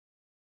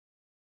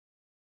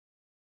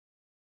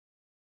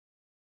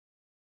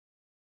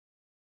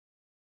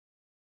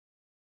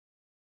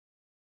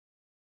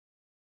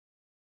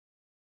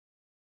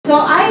So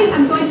I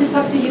am going to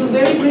talk to you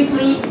very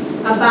briefly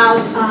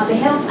about the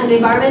health and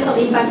environmental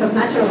impacts of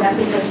natural gas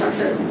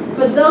infrastructure.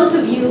 For those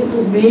of you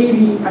who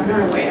maybe are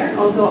not aware,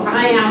 although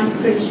I am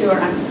pretty sure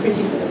I'm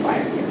preaching to the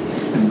choir here,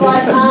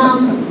 but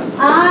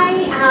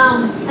I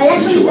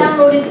actually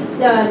downloaded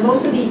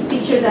most of these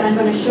pictures that I'm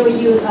going to show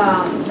you,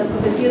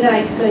 the few that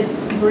I could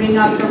bring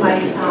up for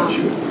my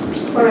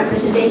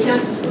presentation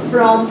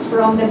from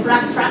the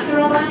Fracked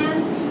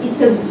Alliance. It's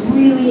a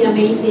really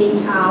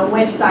amazing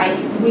website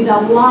with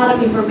a lot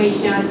of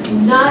information,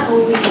 not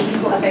only for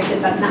people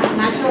affected by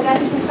natural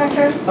gas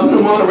infrastructure. I'm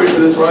the moderator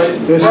for this, right?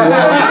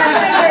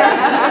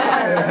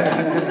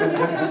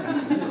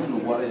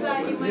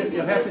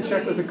 You'll have to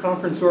check with the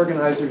conference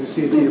organizer to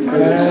see if he approves.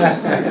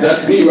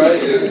 That's me, right?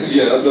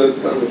 Yeah, I've done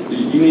conference.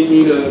 You need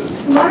me to...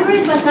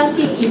 Margaret was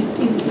asking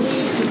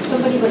if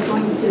somebody was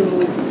going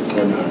to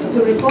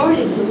record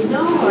it. Do we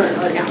know or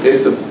no?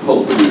 It's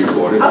supposed to be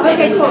recorded.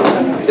 Okay, cool.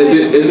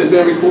 Is it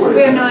been recorded?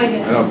 We have no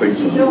idea. I don't think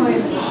so. No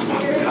idea.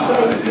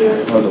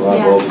 That was a lot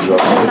of balls to drop.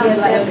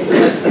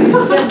 It's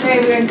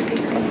very weird.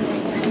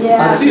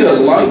 Yeah. I see a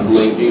light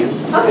blinking.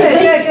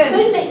 Okay, good.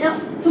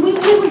 So we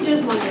were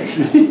just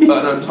wondering.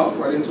 But I'm talk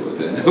right into it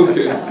then.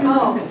 Okay.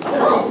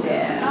 Oh,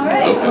 yeah. All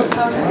right. Okay.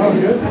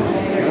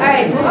 All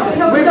right.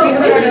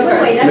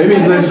 Maybe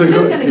next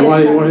you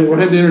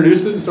want him to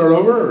introduce it and start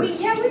over? Or?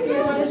 Yeah, we do.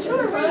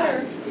 Sure,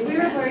 brother. We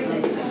were very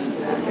nice.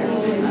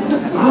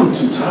 I'm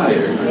too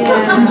tired.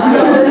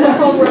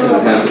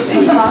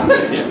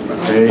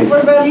 Hey.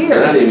 What about you?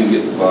 And I didn't even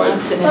get the vibe.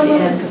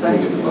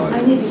 I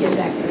need to get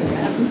back to the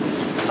cabins.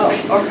 Oh,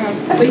 okay.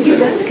 But you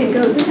guys can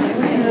go this way,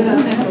 right?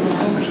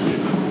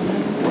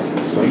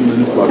 Sudden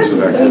influx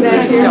of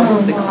activity.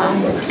 Double the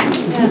class.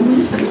 Yeah.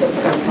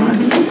 So fun.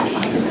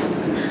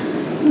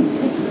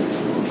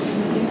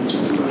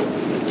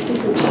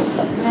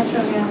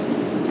 Natural gas.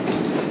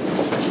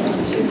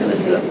 She's going to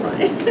sit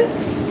right.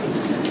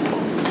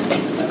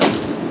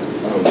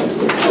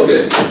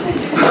 Okay.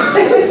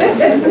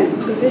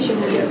 The vision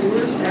will get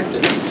worse after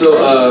this. So,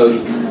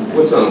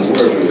 what time?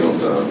 Where are we on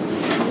time?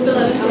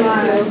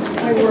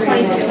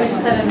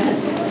 11:22. 7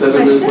 minutes.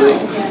 7 minutes late?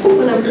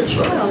 When I was a Okay,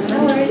 child,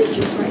 my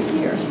stitches right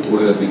here. We're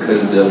going to be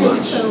cutting their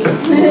lunch.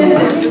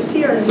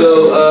 So,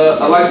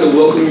 I'd like to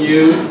welcome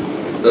you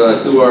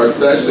to our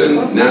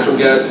session, Natural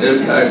Gas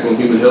Impacts on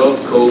Human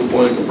Health, Cove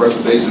Point Compressor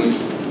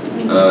Stations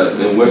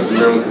in Western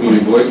Maryland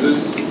Community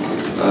Voices.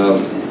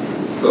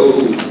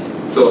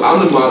 So I'm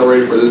the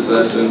moderator for this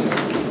session,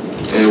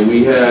 and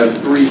we have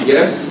 3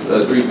 guests,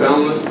 3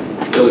 panelists.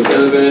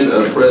 Canavan,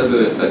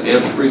 President of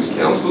AMP Preach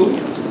Council,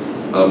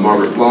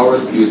 Margaret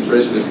Flowers,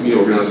 Pediatrician and Community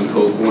Organizer in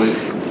Cove Point,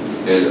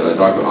 and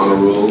Dr. Honor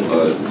Rule,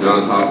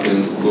 Johns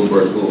Hopkins,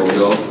 Bloomberg School of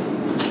Health.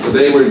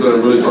 Today we're going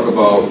to really talk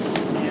about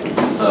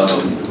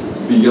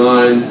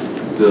beyond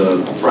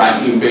the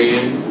fracking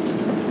ban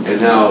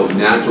and how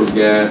natural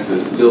gas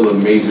is still a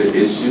major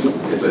issue.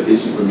 It's an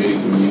issue for many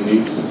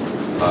communities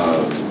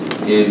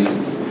in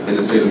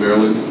the state of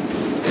Maryland.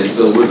 And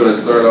so we're going to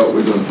start out,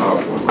 we're doing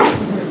PowerPoint.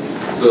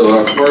 So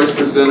our first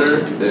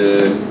presenter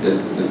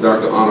is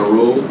Dr. Honor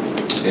Rule,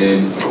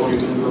 and how long are you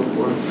going to go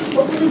for?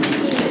 15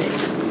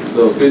 minutes.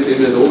 So 15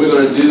 minutes. What we're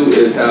going to do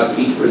is have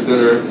each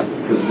presenter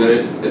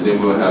present, and then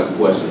we'll have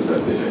questions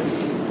at the end.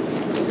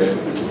 Okay?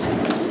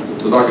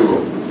 So Dr.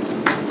 Rule.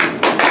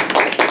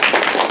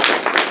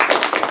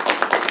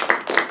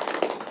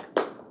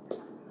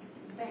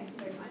 Thank you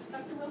very much,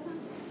 Dr. Wilson.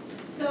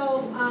 So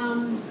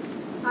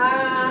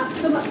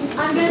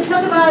I'm going to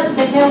talk about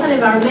the health and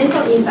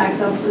environmental impacts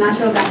of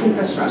natural gas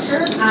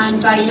infrastructure.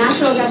 And by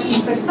natural gas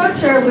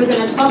infrastructure, we're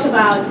going to talk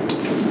about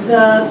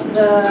the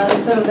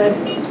sort of the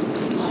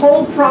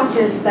whole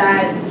process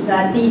that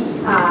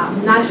these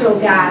natural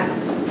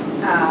gas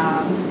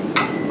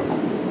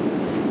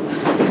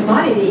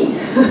commodity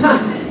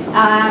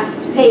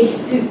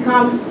takes to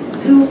come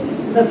to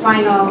the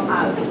final,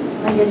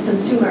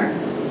 consumer.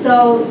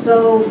 So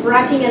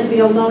fracking, as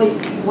we all know, is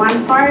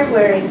one part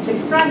where it's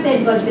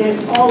extracted, but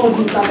there's all of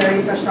this other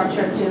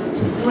infrastructure to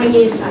bring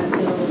it and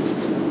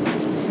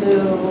to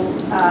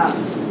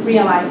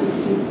realize this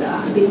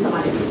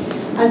commodity.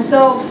 And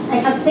so I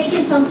have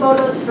taken some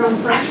photos from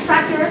Frack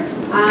Tracker,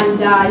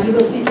 and you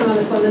will see some of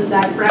the photos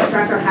that Frack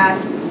Tracker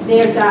has.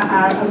 There's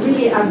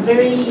a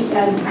very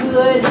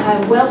good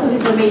wealth of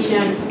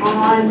information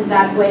on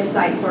that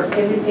website for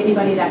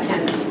anybody that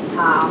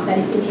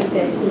is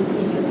interested in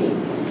using.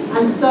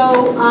 And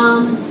so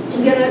I'm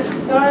gonna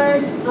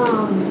start.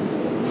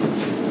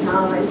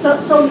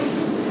 So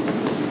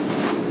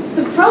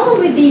the problem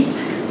with this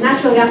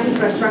natural gas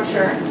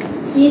infrastructure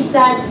is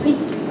that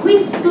it's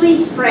quickly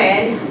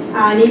spread,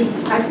 and it,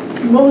 as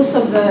most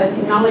of the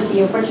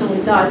technology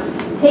unfortunately does,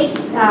 takes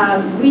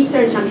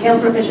research and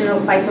health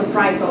professionals by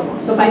surprise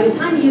almost. So by the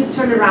time you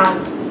turn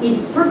around, it's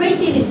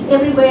pervasive, it's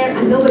everywhere,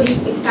 and nobody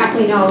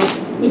exactly knows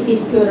if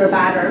it's good or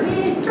bad, or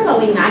it's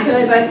probably not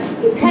good, but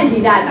it can't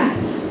be that bad.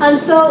 And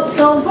so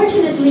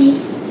unfortunately,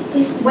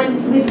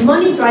 with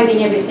money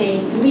driving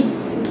everything,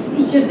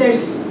 there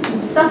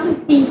doesn't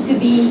seem to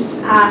be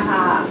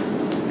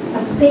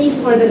a space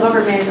for the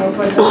government or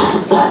for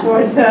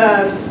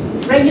the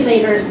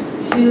regulators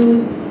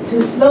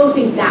to slow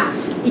things down.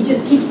 It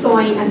just keeps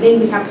going, and then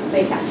we have to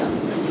play catch up.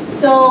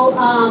 So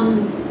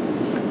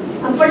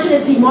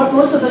unfortunately,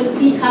 most of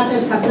these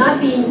hazards have not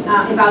been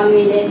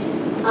evaluated,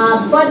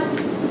 but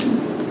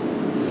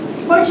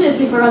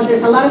fortunately for us,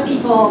 there's a lot of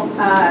people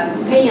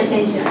paying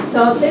attention.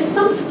 So there's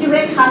some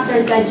direct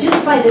hazards that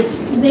just by the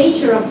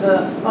nature of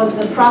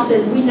the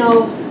process we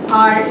know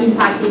are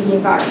impacting the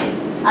environment.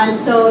 And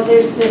so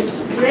there's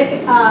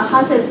direct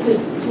hazards to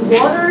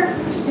water,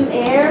 to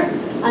air,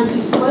 and to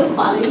soil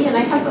quality. And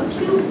I have a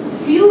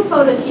few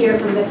photos here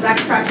from the Frack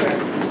Tracker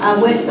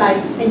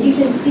website, and you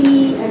can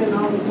see, I don't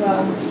know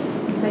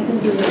if I can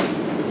do this.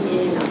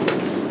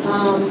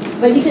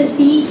 But you can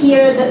see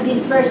here that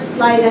this first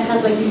slide that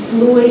has like this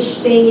bluish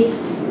thing.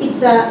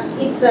 It's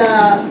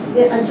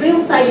a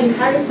drill site in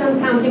Harrison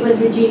County, West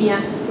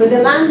Virginia, where the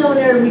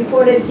landowner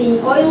reported seeing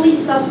oily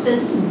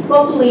substance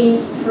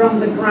bubbling from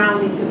the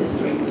ground into the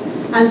stream.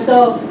 And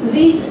so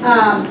these,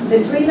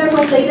 the driller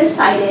was later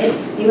cited.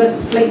 It was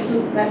like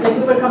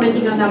we were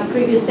commenting on our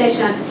previous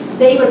session.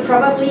 They were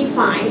probably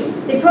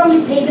fined. They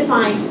probably paid the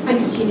fine and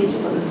continued to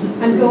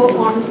pollute and go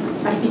on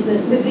with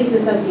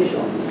business as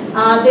usual.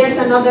 There's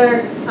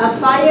another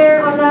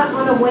fire on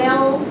a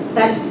well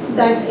that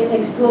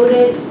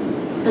exploded,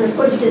 and of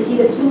course you can see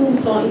the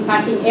plumes all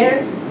impacting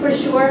air for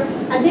sure.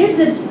 And there's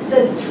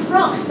the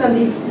trucks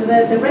and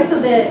the rest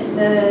of the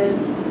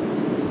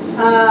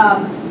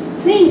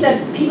things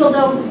that people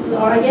don't,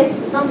 or I guess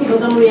some people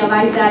don't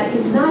realize, that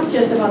it's not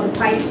just about the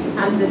pipes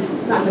and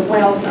the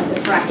wells and the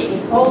fracking.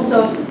 It's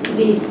also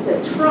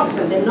the trucks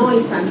and the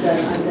noise and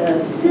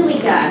the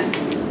silica.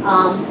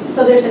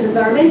 So there's an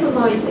environmental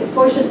noise,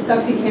 exposure to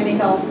toxic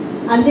chemicals,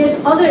 and there's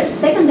other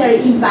secondary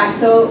impacts.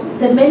 So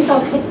the mental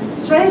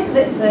stress,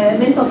 the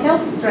mental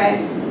health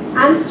stress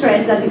and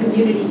stress that the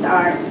communities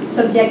are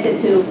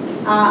subjected to,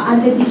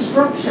 and the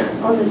disruption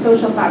of the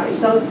social fabric.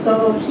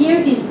 So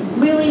here, this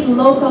really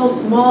local,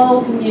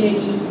 small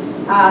community,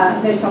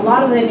 there's a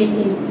lot of them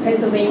in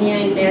Pennsylvania,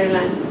 in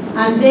Maryland,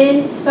 and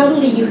then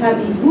suddenly you have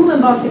this boom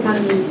and bust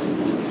economy,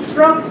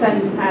 trucks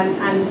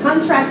and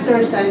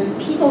contractors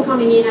and people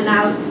coming in and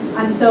out,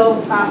 and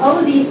so all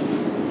of these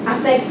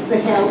affects the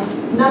health,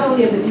 not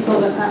only of the people,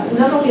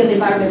 not only of the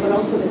environment, but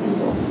also the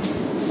people.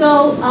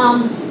 So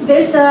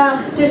there's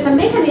a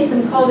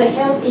mechanism called the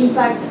health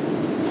impact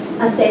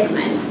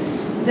assessment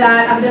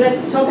that I'm going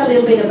to talk a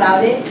little bit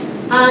about it.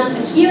 And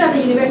here at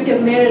the University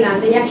of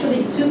Maryland, they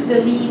actually took the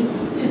lead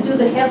to do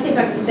the health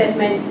impact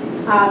assessment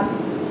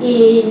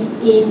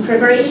in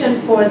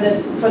preparation for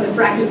the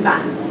fracking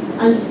ban.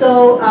 And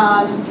so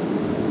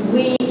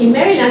we in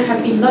Maryland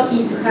have been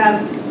lucky to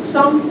have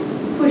some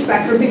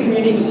pushback from the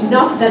community,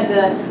 enough that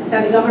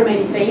the government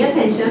is paying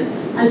attention.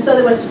 And so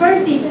there was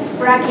first this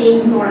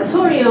fracking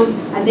moratorium,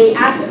 and they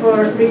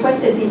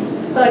requested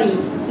this study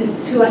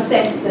to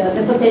assess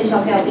the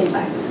potential health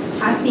impacts,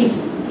 as if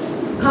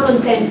common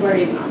sense were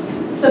enough.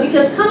 So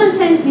because common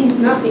sense means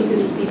nothing to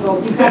these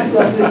people, you have to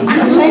go through these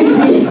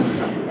lengthy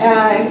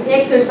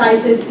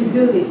exercises to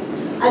do this.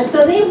 And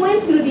so they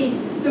went through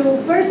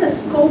first a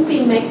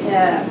scoping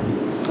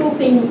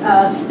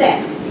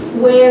step,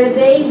 where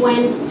they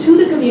went to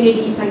the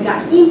communities and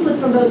got input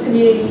from those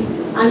communities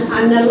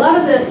and a lot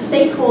of the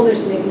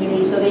stakeholders in the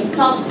community. So they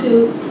talked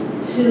to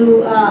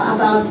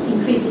about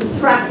increasing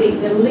traffic,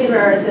 the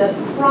litter, the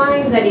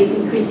crime that is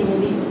increasing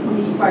in these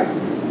parts,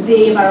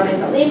 the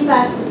environmental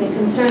impacts, the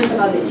concerns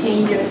about the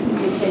changes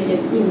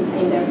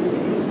in their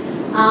community.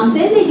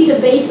 Then they did a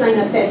baseline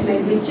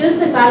assessment with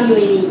just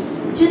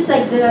evaluating just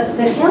like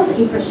the health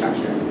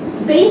infrastructure.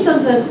 Based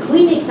on the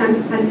clinics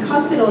and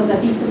hospitals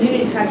that these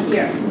communities have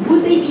here,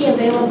 would they be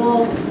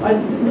available, or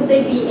would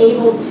they be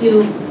able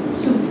to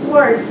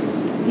support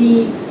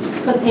these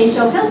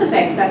potential health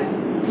effects that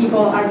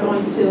people are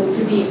going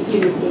to be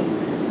experiencing?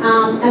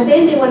 And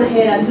then they went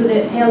ahead and do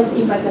the health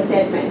impact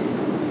assessment,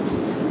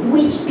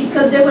 which,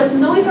 because there was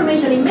no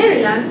information in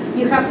Maryland,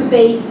 you have to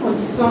base on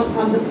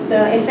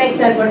the effects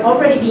that were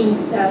already being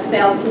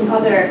felt in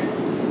other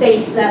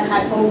states that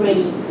had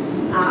already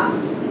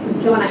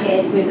gone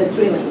ahead with the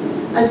drilling.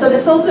 And so the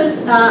focus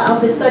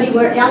of the study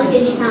were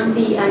Allegheny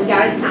County and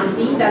Garrett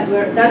County. Those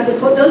were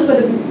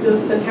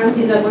the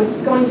counties that were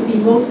going to be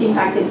most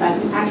impacted by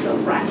the actual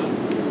fracking.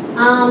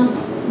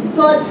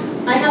 But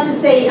I have to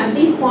say at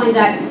this point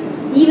that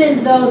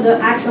even though the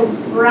actual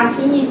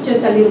fracking is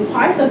just a little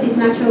part of this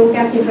natural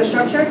gas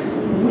infrastructure,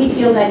 we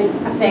feel that it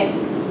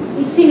affects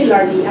it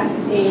similarly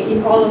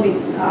in all of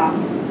its,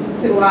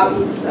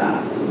 throughout its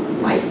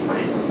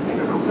lifespan. I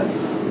don't know, but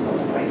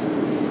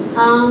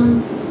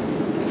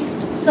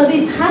so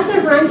this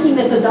hazard ranking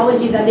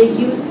methodology that they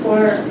use for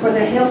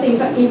their health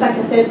impact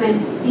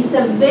assessment is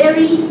a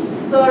very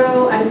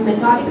thorough and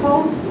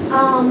methodical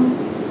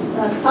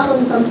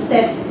follows some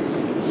steps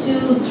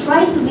to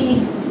try to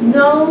leave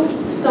no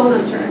stone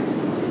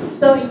unturned.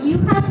 So you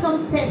have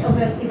some set of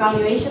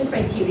evaluation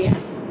criteria,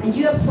 and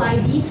you apply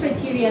these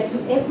criteria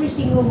to every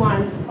single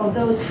one of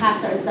those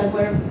hazards that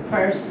were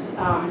first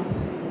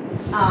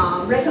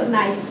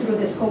recognized through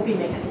the scoping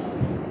mechanism.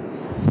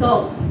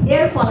 So,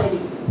 air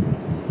quality.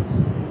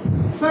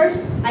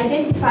 First,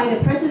 identify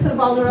the presence of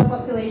vulnerable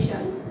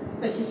populations,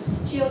 such as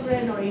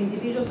children or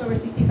individuals over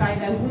 65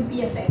 that would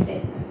be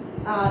affected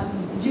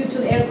due to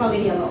the air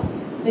quality alone.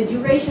 The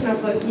duration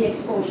of the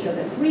exposure,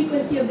 the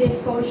frequency of the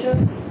exposure,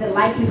 the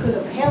likelihood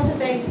of health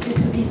effects due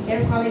to this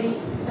air quality.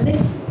 And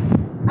then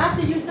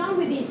after you're done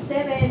with these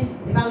 7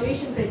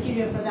 evaluation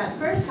criteria for that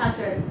first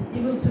hazard,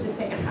 you move to the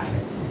second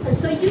hazard. And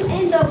so you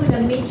end up with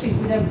a matrix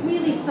with a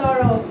really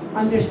thorough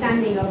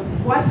understanding of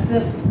what's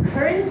the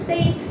current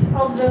state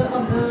of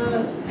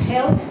the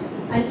health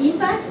and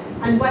impact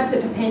and what's the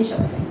potential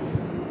effect.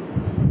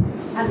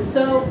 And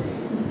so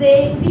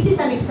this is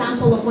an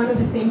example of one of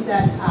the things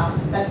that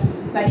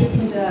is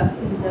in the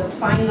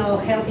final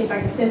health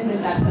impact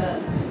assessment that the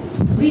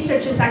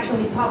researchers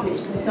actually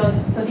published. And so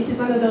this is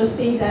one of those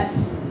things that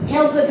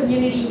helped the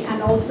community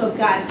and also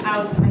got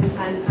out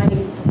and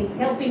is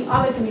helping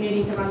other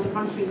communities around the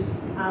country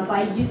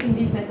by using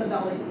this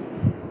methodology.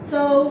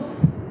 So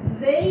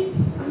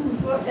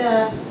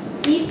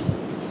if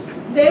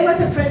there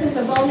was a presence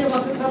of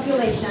vulnerable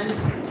population,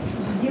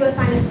 you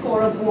assign a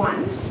score of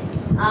 1.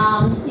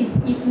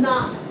 If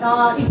no,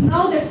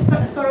 there's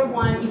a score of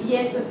 1. If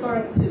yes, a score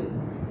of 2.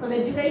 For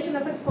the duration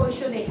of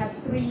exposure, they have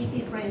 3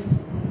 different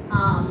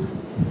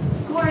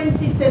scoring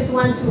systems,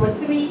 1, 2, or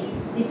 3,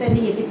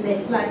 depending if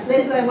it's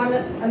less than 1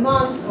 a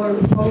month or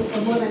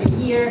more than a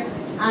year,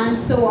 and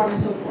so on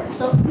and so forth.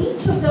 So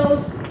each of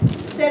those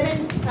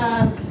 7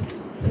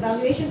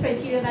 evaluation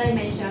criteria that I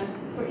mentioned,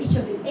 for each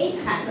of the 8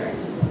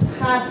 hazards,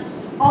 have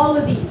all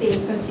of these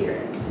things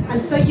considered.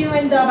 And so you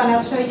end up, and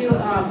I'll show you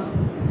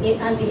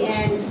at the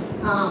end,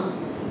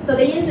 so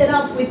they ended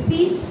up with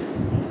this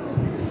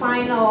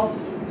final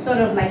sort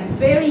of like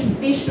very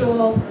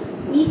visual,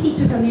 easy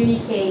to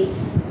communicate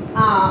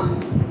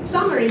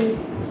summary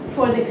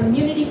for the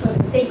community, for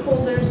the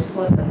stakeholders,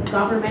 for the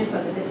government,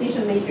 for the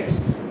decision makers.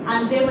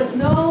 And there was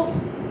no,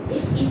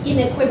 it's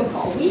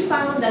unequivocal. We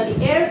found that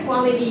the air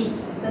quality,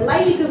 the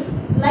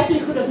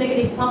likelihood of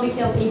negative public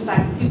health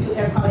impacts due to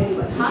air quality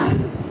was high,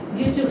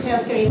 due to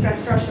healthcare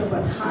infrastructure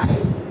was high.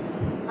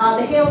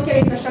 The healthcare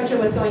infrastructure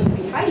was going to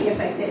be highly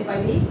affected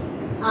by this.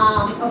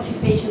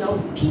 Occupational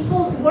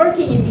people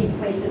working in these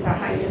places are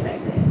highly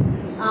affected.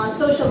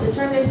 Social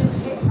determinants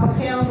of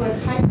health were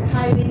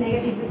highly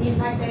negatively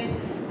impacted.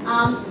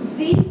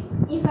 This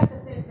impact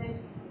assessment,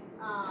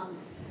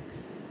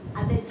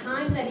 at the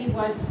time that it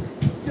was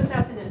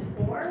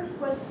 2004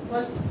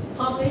 was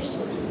published,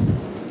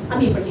 I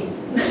mean 14,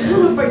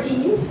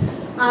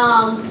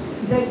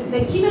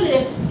 the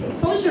cumulative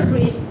exposure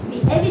risk,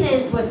 the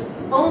evidence was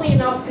only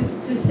enough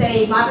to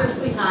say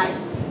moderately high.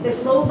 The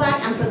flow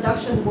back and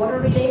production water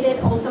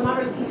related also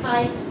moderately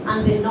high,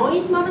 and the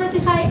noise moderately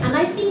high. And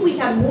I think we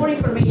have more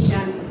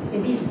information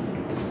in these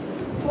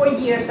 4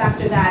 years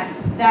after that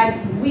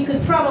we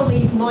could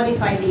probably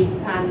modify this,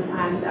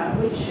 and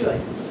we should.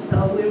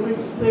 So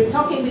we're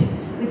talking with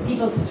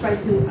people to try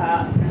to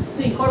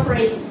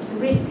incorporate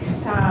risk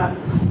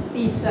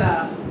these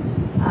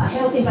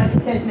health impact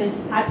assessments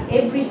at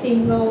every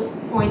single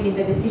point in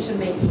the decision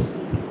making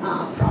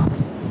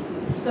process.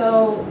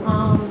 So.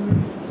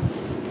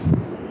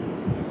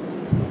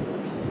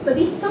 So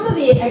these some of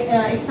the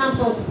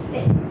examples.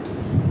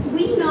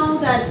 We know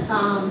that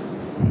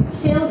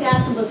shale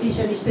gas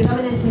composition is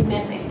predominantly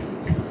methane.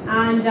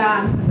 And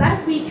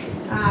last week,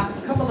 a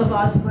couple of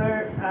us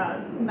were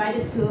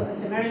invited to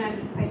the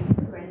Maryland, we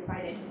were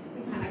invited,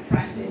 we kind of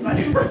crashed it, but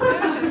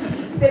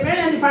the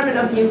Maryland Department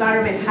of the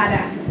Environment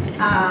had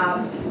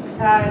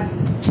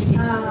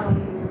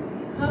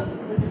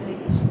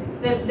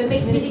the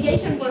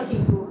mitigation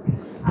working group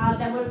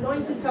that were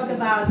going to talk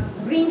about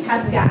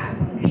greenhouse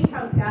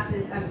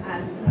gases, and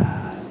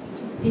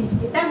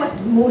that was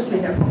mostly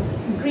their focus,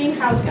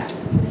 greenhouse gases.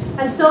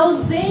 And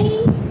so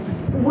they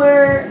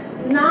were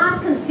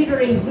not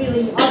considering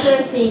really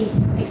other things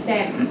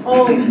except,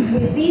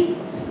 with this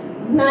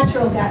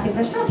natural gas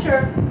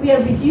infrastructure, we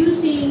are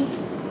reducing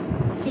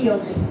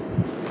CO2.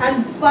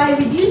 And by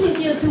reducing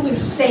CO2, we're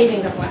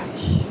saving the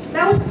planet.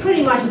 That was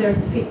pretty much their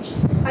pitch.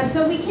 And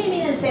so we came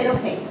in and said,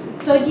 okay,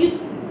 so you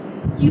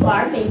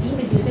are maybe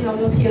reducing a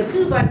little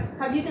CO2, but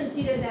have you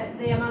considered that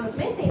the amount of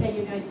methane that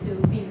you're going to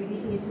be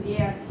releasing into the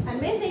air?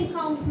 And methane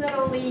comes not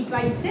only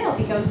by itself,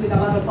 it comes with a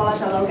lot of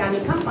volatile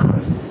organic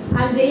compounds.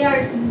 And they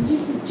are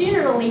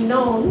generally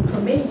known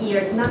for many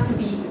years not to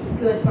be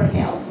good for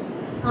health.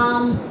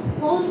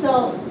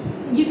 Also,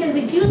 you can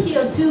reduce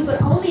CO2, but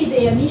only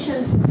the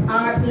emissions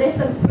are less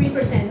than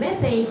 3%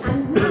 methane.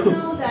 And we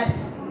know that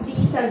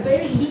these are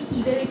very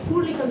leaky, very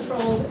poorly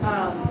controlled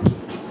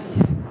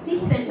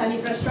systems and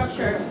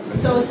infrastructure.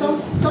 So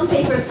some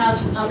papers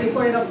have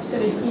reported up to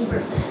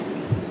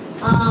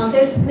 17%.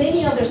 There's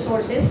many other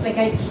sources, like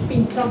I've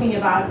been talking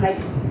about, like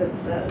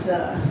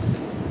the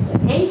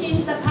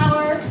engines that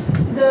power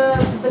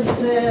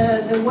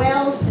the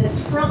wells, the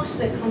trucks,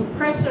 the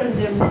compressors,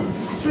 the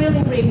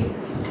drilling rig.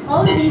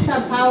 All of these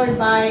are powered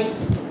by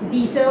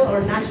diesel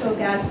or natural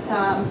gas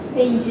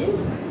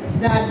engines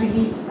that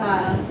release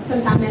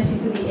contaminants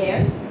into the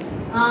air.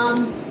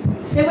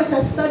 There was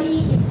a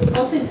study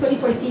also in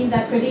 2014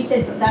 that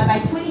predicted that by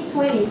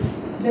 2020,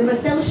 the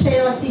Marcellus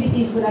Shale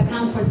activities would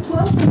account for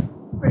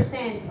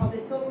 12% of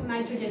the total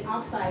nitrogen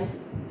oxides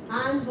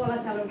and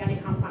volatile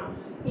organic compounds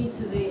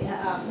into the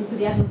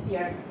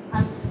atmosphere,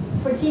 and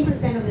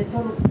 14% of the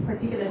total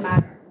particulate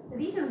matter. And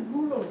these are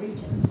rural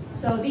regions,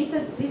 so these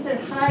are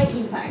high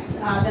impacts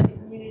that the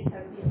communities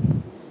are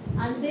feeling.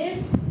 And there's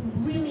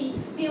really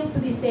still to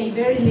this day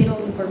very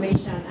little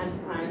information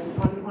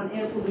on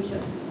air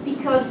pollution,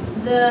 because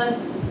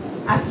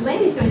as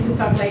Len is going to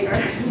talk later,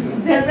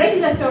 the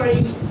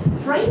regulatory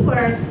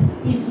framework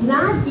is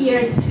not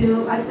geared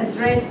to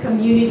address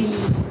community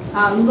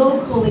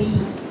local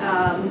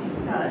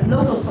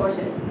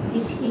sources.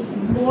 It's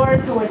more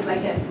towards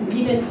like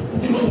giving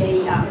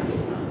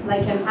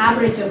like an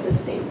average of the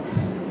state.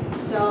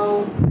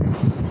 So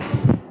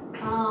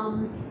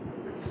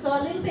so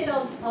a little bit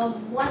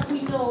of what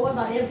we know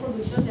about air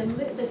pollution,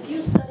 the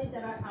few studies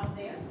that are out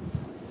there.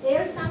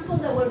 Air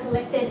samples that were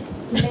collected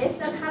less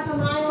than half a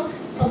mile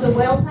of the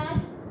well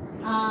paths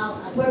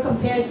were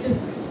compared to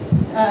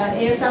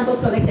air samples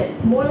collected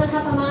more than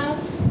half a mile.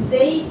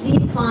 They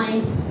did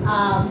find,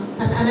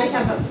 and I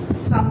have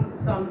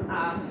some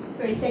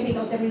very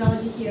technical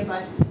terminology here,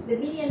 but the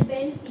median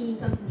benzene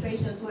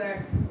concentrations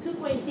were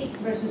 2.6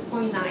 versus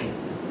 0.9.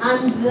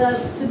 And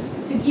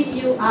to give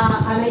you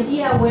an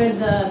idea where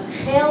the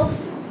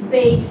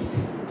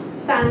health-based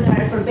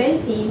standard for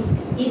benzene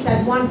is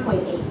at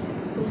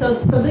 1.8. So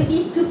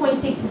this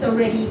 2.6 is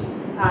already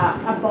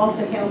above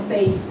the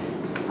health-based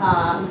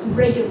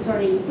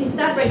regulatory. It's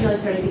not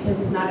regulatory because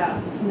it's not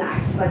a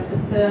max, but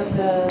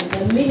the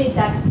limit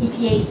that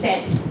EPA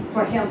set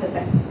for health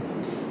effects.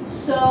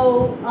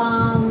 So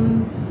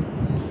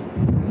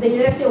the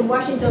University of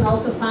Washington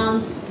also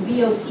found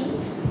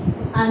VOCs,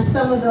 and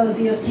some of those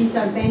VOCs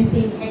are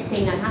benzene,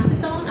 hexane, and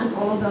acetone, and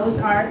all of those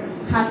are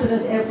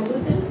hazardous air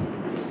pollutants.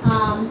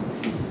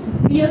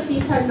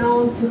 VOCs are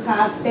known to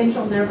have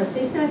central nervous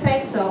system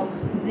effects, so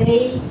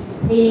they,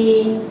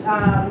 in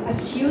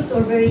acute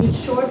or very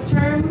short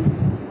term,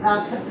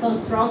 cause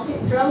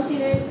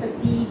drowsiness,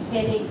 fatigue,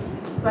 headaches,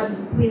 but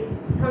with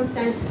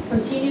constant,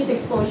 continuous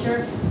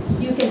exposure,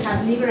 you can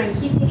have liver and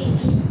kidney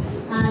disease,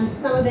 and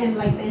some of them,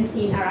 like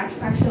benzene, are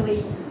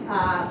actually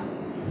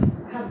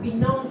have been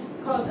known to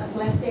cause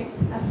aplastic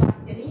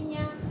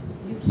anemia,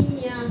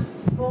 leukemia,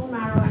 bone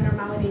marrow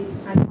abnormalities,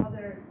 and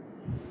other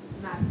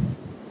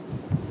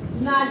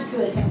not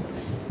good health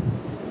effects.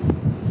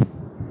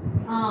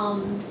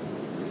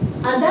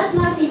 And that's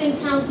not even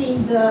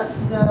counting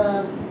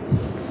the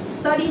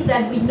studies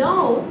that we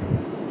know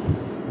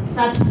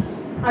that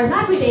are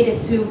not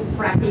related to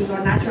fracking or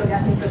natural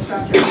gas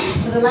infrastructure.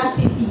 For the last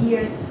 50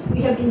 years,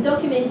 we have been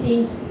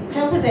documenting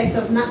health effects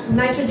of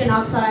nitrogen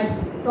oxides,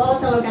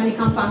 volatile organic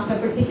compounds, and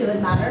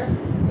particulate matter.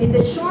 In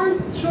the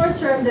short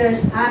term,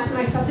 there's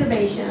asthma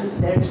exacerbations,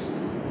 there's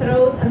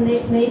throat and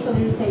nasal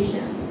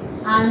irritation,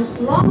 and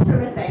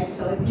long-term effects.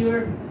 So if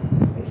you're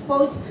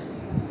exposed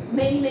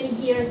many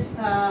years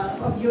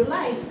of your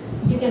life,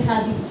 you can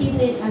have these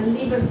kidney and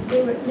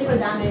liver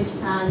damage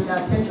and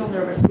central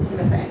nervous system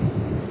effects.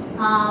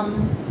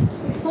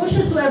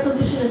 Exposure to air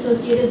pollution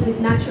associated with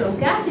natural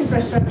gas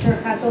infrastructure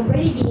has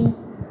already been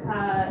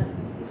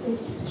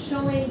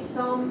showing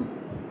some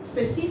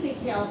specific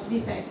health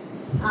defects,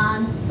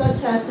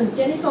 such as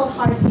congenital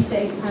heart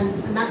defects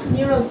and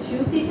neural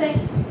tube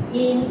defects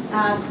in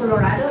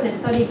Colorado, in a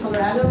study in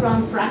Colorado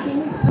around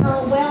fracking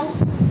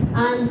wells,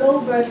 and low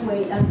birth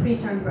weight and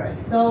preterm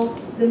birth. So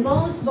the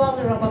most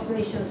vulnerable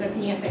populations are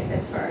being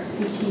affected first,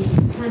 which is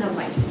kind of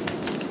like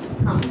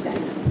common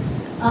sense.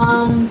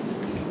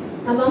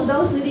 Among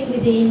those living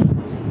within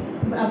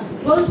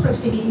close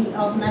proximity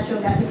of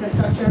natural gas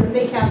infrastructure,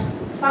 they have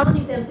found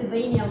in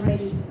Pennsylvania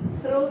already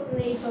throat,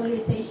 nasal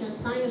irritation,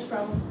 sinus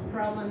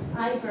problems,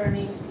 eye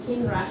burning,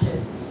 skin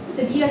rashes,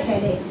 severe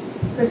headaches,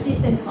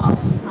 persistent cough,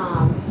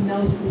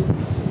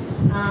 nosebleeds.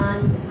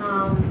 And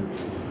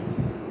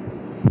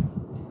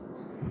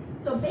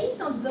so based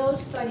on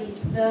those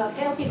studies, the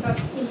health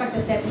impact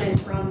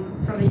assessment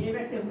from the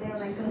University of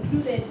Maryland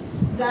concluded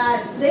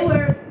that they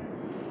were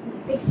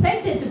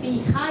expected to be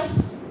high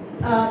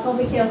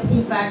public health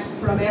impacts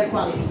from air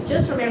quality,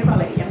 just from air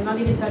quality. I'm not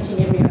even touching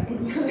any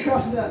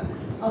other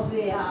of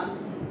the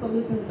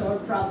pollutants or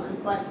problems,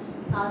 but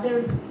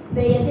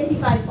they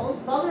identified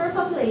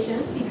vulnerable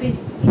populations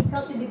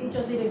because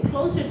individuals living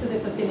closer to the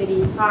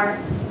facilities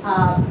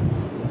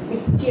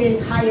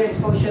experience higher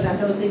exposure than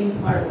those living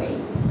far away.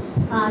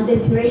 The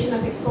duration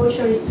of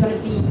exposure is going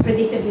to be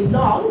predictably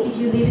long if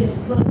you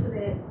live close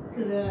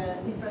to the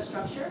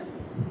infrastructure.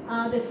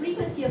 The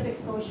frequency of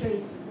exposure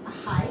is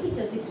high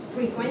because it's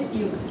frequent.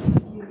 You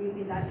live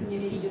in that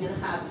community, you're going to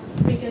have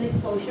frequent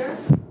exposure.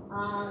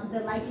 The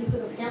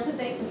likelihood of health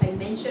effects, as I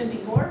mentioned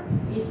before,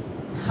 is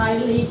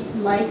highly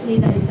likely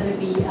that it's going to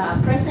be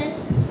present.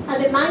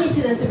 And the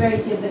magnitude and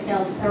severity of the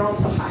health are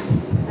also high.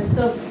 And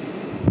so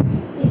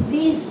if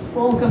this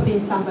won't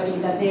convince somebody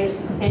that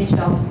there's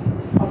potential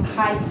of of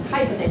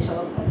high potential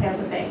of health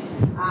effects.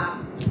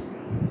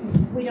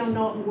 We don't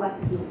know what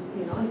to do,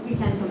 if we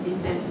can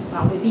convince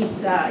them with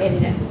this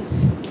evidence.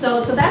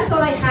 So that's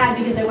all I had,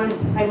 because I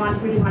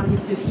really wanted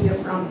to hear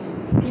from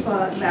people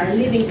that are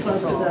living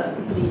close to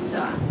this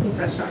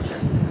infrastructure.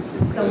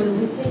 So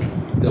we'll see.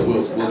 Yeah,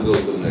 we'll go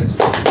to the next.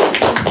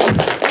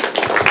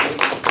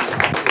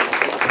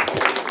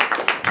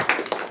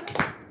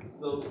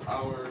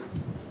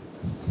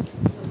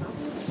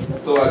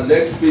 So our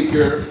next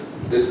speaker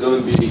is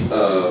going to be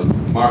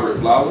Margaret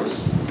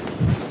Flowers.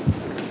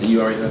 And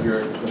you already have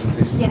your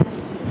presentation? Yeah.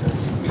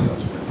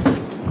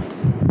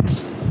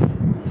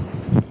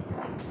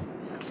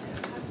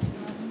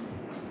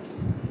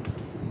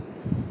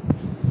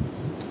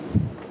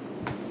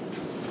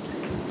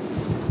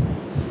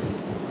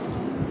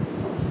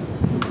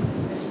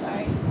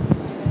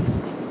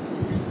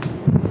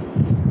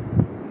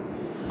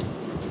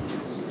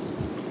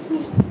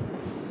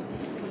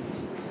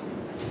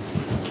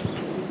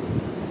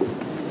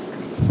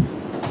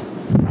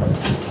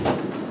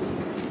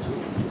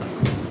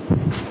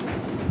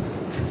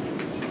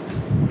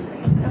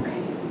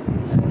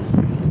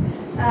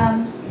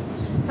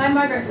 I'm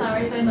Margaret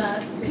Flowers. I'm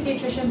a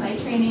pediatrician by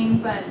training,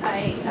 but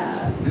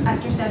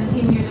after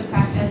 17 years of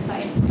practice, I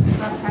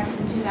left practice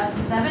in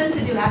 2007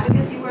 to do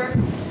advocacy work.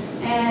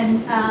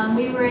 And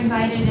we were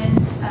invited in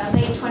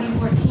late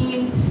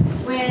 2014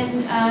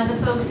 when the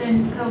folks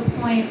in Cove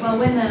Point,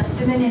 when the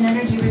Dominion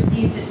Energy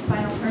received its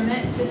final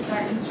permit to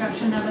start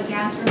construction of a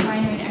gas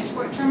refinery and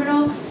export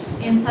terminal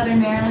in southern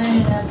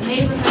Maryland in a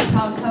neighborhood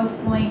called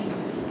Cove Point.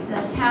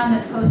 The town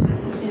that's close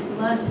is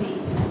Lusby.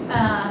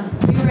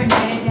 We were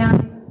invited down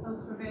because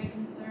folks were very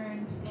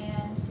concerned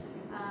and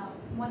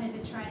wanted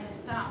to try to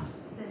stop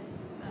this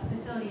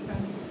facility from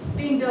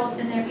being built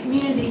in their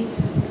community.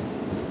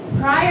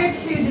 Prior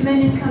to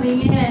Dominion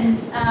coming in,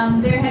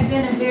 there had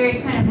been a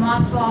very kind of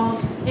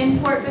mothballed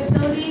import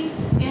facility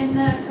in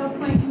the Cove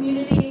Point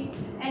community,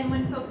 and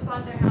when folks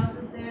bought their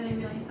houses there, they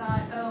really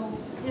thought,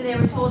 they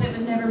were told it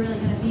was never really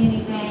going to be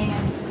anything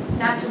and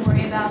not to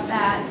worry about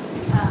that,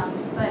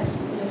 but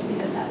you'll see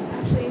that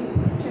actually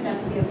turned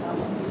out to be a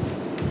problem.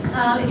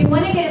 If you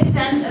want to get a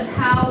sense of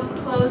how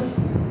close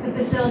the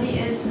facility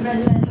is to the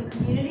residential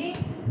community,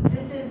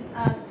 this is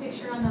a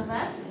picture on the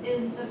left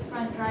is the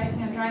front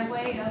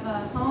driveway of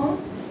a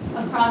home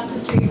across the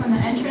street from the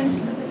entrance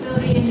to the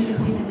facility, and you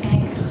can see the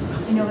tank,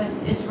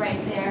 is right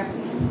there.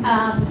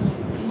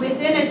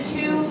 Within a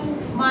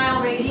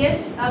 2-mile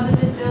radius of the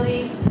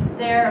facility,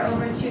 there are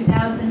over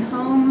 2,000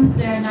 homes.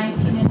 There are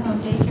 19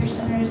 in-home daycare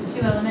centers,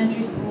 2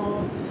 elementary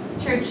schools,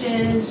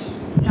 churches,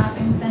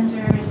 shopping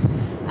centers.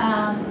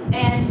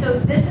 And so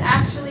this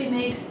actually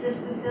makes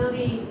this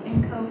facility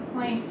in Cove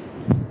Point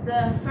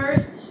the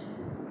first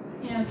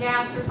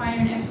gas refinery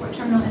and export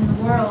terminal in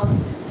the world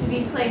to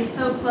be placed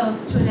so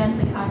close to a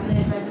densely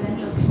populated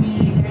residential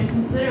community. There is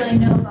literally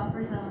no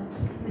buffer zone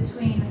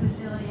between the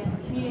facility and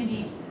the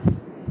community.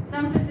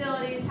 Some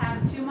facilities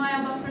have a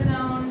 2-mile buffer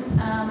zone.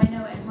 I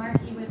know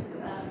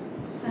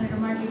Senator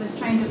Markey was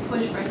trying to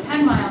push for a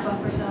 10-mile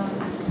buffer zone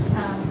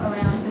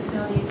around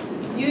facilities.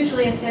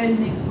 Usually if there's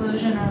an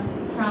explosion or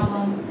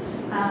problem,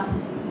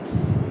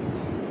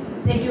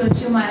 they do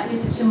at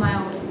least a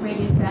 2-mile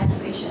radius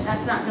evacuation.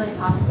 That's not really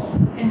possible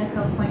in the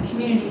Cove Point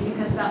community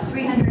because about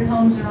 300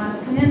 homes are on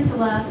a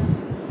peninsula.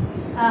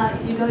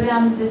 If you go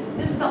down this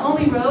is the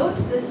only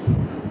road, this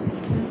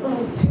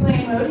little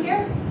 2-lane road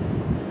here,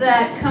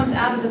 that comes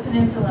out of the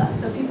peninsula.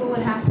 So people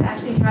would have to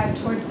actually drive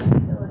towards the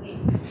facility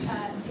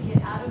to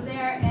get out of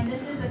there. And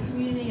this is a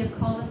community of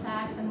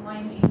cul-de-sacs and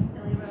winding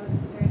hilly roads.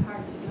 It's very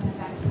hard to do an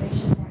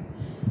evacuation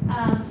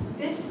there.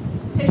 This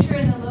picture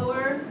in the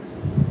lower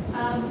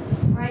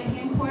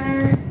right-hand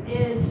corner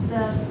is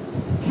the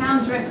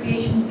town's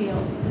recreation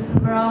fields. This is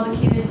where all the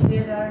kids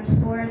do their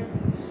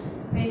sports,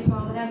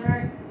 baseball,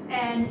 whatever.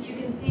 And you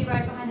can see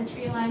right behind the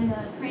tree line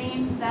the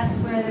cranes. That's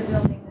where they're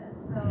building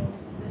this. So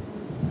this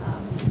is,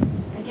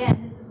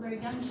 again, this is where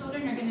young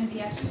children are going to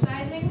be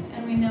exercising.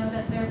 And we know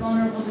that they're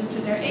vulnerable due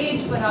to their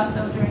age, but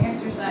also during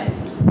exercise,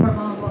 more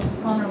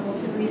vulnerable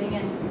to breathing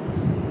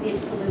in these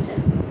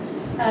pollutants.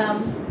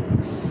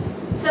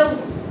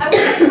 So I was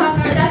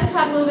asked to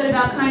talk a little bit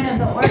about kind of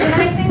the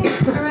organizing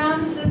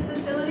around this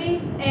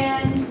facility,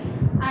 and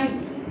I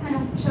just kind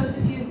of chose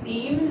a few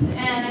themes.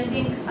 And I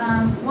think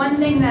one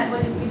thing that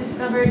we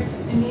discovered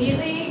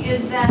immediately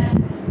is that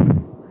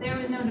there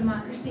was no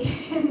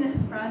democracy in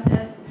this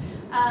process.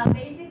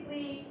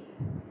 Basically,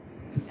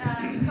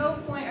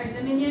 Cove Point or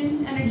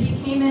Dominion Energy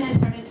came in and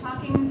started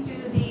talking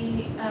to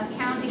the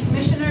county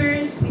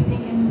commissioners, we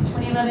think in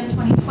 2011,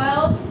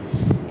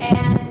 2012,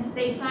 and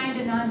they signed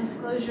a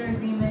non-disclosure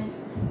agreement,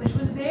 which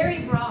was very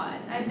broad.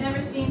 I've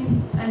never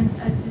seen an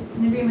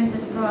agreement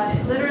this broad.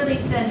 It literally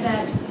said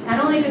that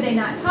not only could they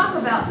not talk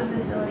about the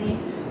facility,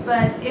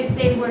 but if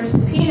they were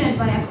subpoenaed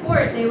by a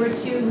court, they were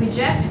to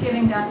reject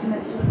giving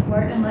documents to the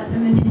court and let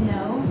Dominion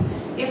know.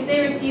 If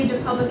they received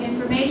a public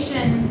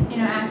information,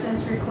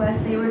 access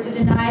request, they were to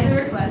deny the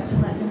request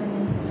and let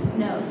Dominion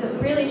know. So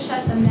it really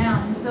shut them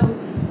down. And so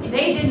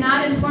they did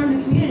not inform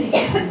the community,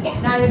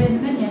 neither did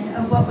Dominion,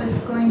 of what was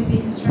going to be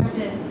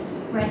constructed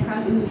right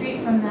across the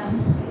street from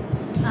them.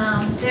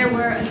 There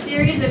were a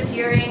series of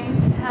hearings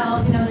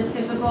held, the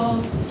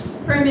typical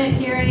permit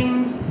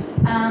hearings,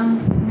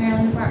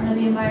 Maryland Department of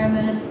the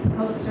Environment and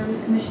Public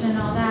Service Commission and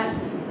all that.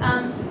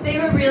 They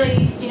were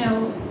really,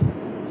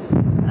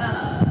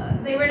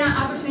 they were not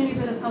opportunity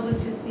for the public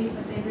to speak,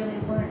 but they really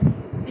weren't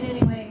in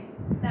any way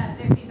that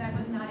their feedback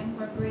was not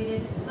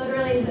incorporated.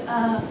 Literally,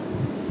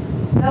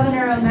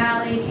 Governor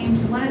O'Malley came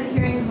to one of the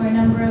hearings where a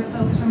number of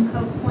folks from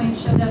Cove Point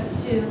showed up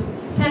to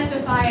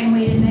testify and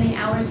waited many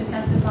hours to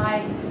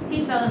testify.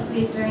 He fell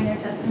asleep during their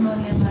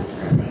testimony and left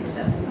early,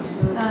 so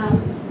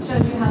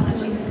showed you how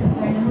much he was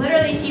concerned. And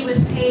literally, he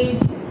was paid,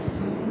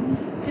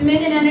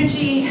 Dominion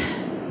Energy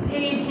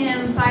paid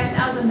him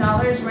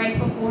 $5,000 right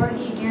before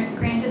he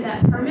granted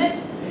that permit,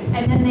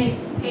 and then they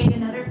paid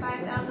another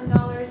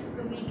 $5,000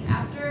 the week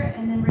after,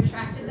 and then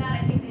retracted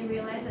that. I think they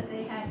realized that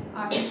they had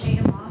already paid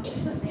him off,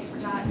 but they'd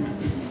forgotten.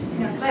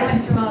 Because I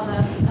went through all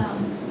the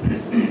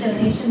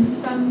donations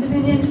from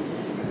Dominion.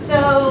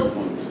 So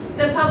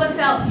the public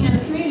felt,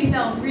 the community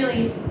felt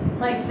really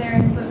like their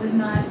input was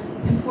not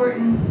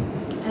important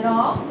at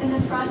all in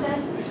this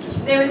process.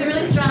 There was a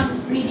really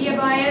strong media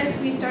bias.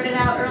 We started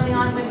out early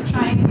on with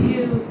trying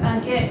to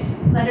get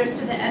letters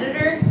to the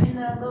editor in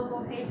the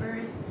local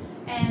papers.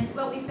 And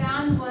what we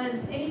found was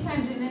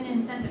anytime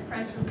Dominion sent a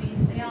press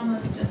release, they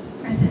almost just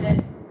printed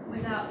it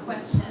without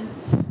question.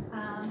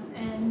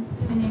 And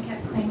Dominion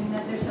kept claiming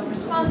that they're so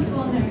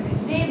responsible and they're a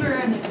good neighbor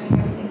and they're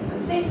doing everything so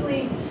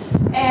safely.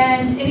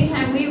 And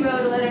anytime we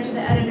wrote a letter to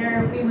the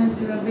editor, we went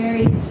through a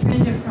very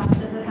stringent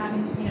process of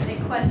having, they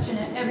question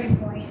at every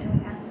point, and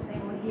we had to say,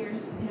 well,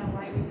 here's,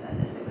 why we said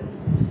this. It was,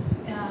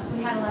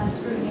 we had a lot of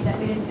scrutiny that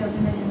we didn't feel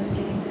Dominion was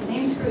getting the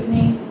same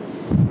scrutiny.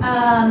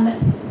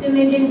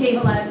 Dominion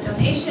gave a lot of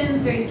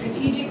donations very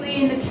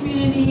strategically in the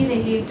community.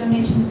 They gave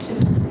donations to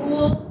the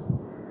schools,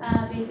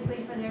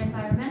 basically for their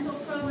environmental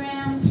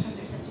programs, because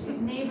they're such a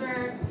good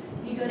neighbor.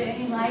 If you go to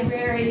any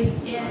library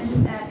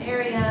in that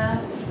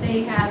area,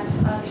 they have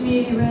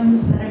community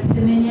rooms that are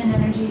Dominion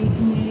Energy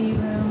community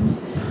rooms.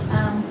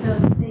 So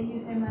they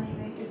use their money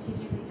very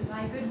strategically to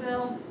buy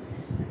goodwill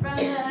from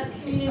the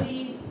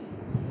community.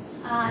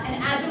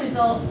 And as a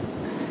result,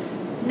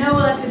 no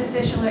elected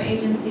official or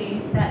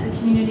agency that the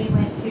community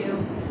went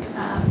to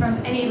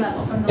from any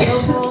level, from the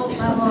local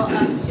level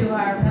up to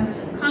our members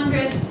of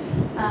Congress,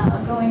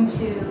 going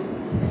to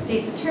the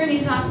state's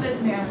attorney's office,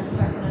 Maryland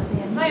Department of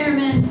the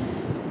Environment,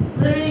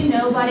 literally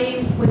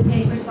nobody would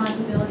take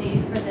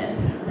responsibility for this.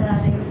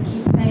 They would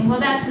keep saying, well,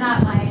 that's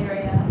not my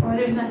area, or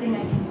there's nothing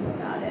I can do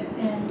about it.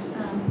 And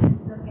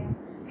so again,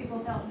 people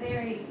felt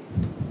very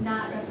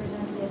not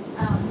represented.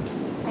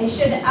 I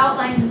should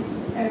outline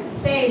or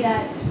say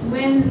that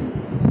when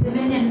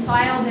Dominion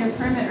filed their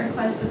permit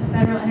request with the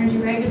Federal Energy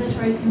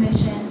Regulatory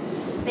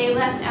Commission, they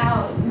left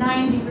out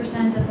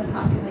 90% of the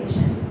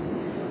population.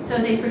 So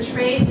they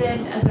portrayed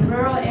this as a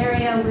rural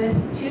area with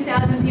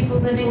 2,000 people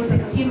living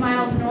 16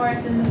 miles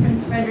north in the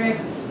Prince Frederick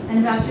and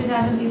about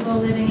 2,000 people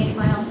living 8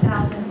 miles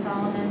south in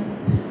Solomons.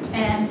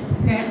 And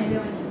apparently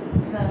there was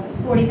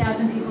the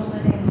 40,000 people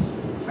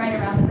living right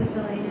around the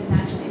facility didn't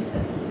actually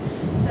exist.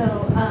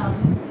 So,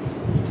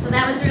 so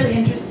that was really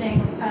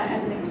interesting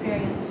as an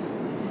experience.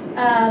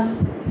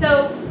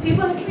 So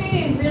people in the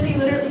community really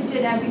literally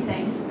did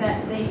everything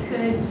that they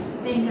could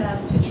think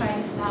of to try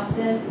and stop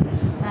this.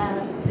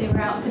 They were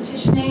out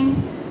petitioning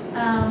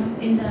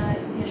in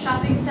the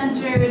shopping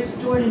centers,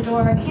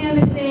 door-to-door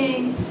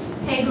canvassing,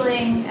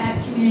 haggling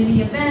at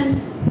community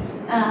events,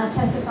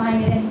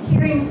 testifying at any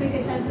hearings we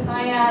could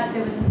testify at.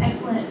 There was an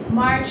excellent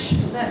march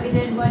that we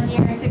did one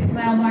year, a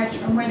 6-mile march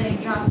from where they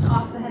dropped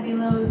off the heavy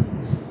loads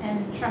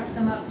and trucked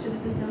them up to the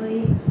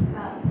facility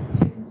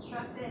to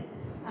construct it.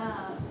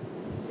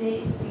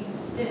 They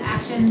did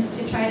actions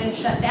to try to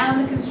shut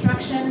down the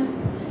construction.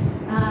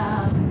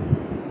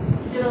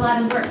 Did a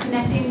lot of work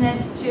connecting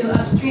this to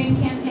upstream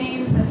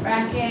campaigns, the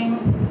fracking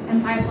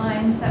and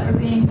pipelines that were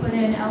being put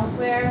in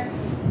elsewhere,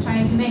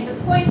 trying to make the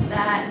point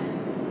that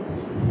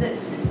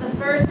this is the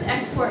first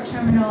export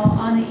terminal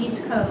on the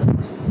East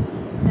Coast,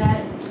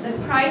 that the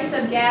price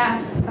of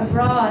gas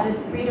abroad is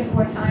 3 to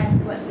 4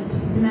 times what the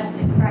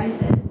domestic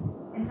price is.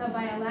 And so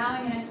by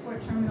allowing an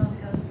export terminal to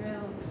go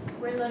through,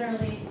 we're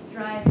literally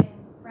driving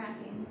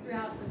fracking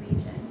throughout the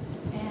region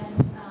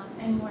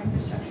and more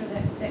infrastructure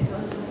that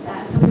goes with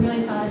that. So we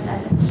really saw this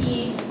as a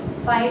key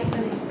fight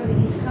for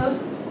the East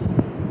Coast.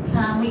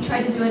 We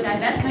tried to do a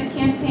divestment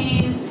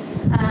campaign,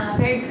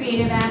 very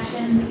creative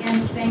actions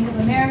against Bank of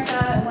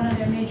America, one of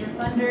their major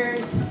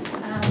funders,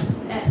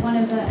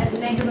 at the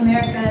Bank of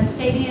America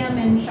Stadium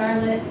in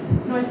Charlotte,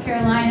 North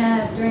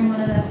Carolina, during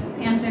one of the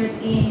Panthers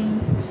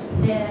games.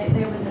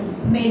 There was a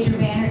major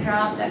banner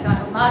drop that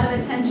got a lot of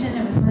attention.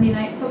 It was Monday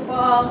Night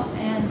Football,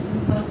 and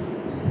some folks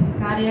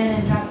got in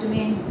and dropped a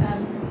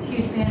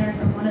huge banner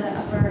from one of the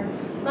upper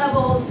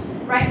levels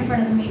right in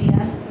front of the media,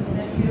 which is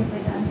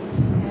beautifully done,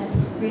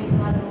 and raised a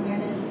lot of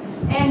awareness.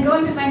 And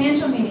going to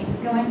financial meetings,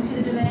 going to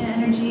the Dominion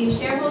Energy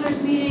shareholders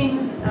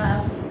meetings,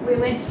 we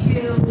went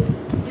to,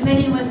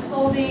 Dominion was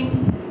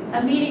holding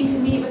a meeting to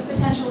meet with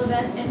potential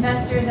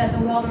investors at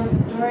the Waldorf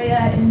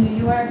Astoria in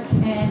New York,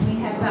 and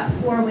we had about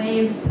 4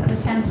 waves of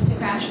attempt to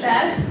crash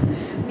that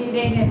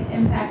meeting and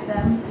impact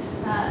them,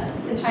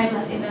 to try to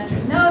let the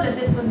investors know that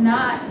this was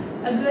not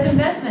a good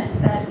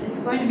investment, that it's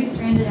going to be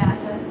stranded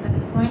assets, that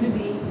it's going to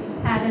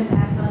have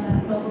impacts on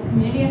the local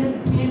community, and that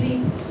the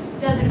community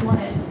doesn't want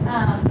it.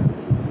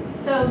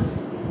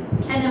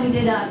 And then we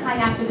did kayak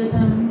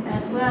activism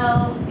as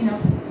well,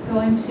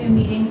 going to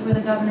meetings where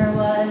the governor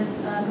was,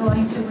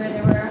 going to where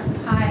there were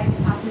high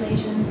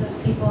populations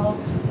of people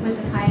with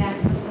the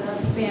kayaks, with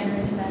the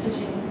banners and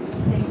messaging,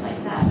 things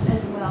like that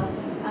as well.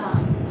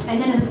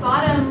 And then in the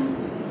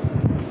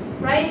bottom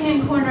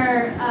right-hand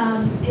corner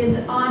is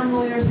On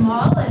Lawyers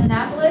Mall in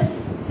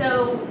Annapolis.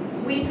 So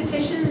we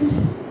petitioned,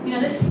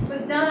 this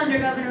was done under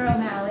Governor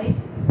O'Malley,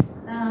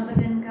 but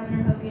then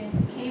Governor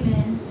Hogan came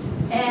in,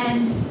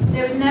 and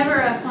there was never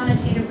a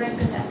quantitative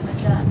risk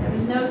assessment done. There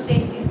was no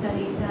safety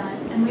study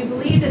done. And we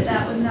believe that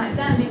that was not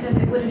done because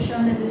it would have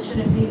shown that this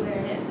shouldn't be where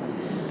it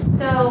is.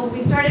 So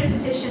we started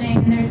petitioning,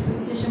 and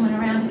the petition went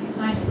around, and you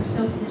signed it, we're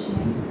still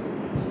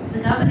petitioning.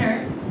 The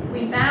governor,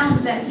 we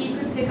found that he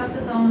could pick up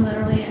the phone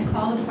literally and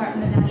call the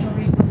Department of Natural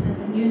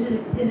Resources and use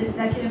his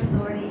executive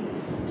authority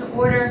to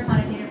order a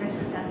quantitative risk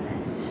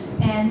assessment.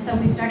 And so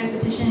we started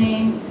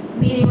petitioning,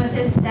 meeting with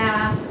his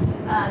staff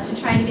to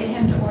try to get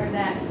him to order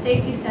that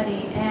safety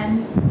study.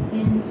 And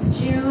in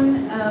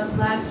June of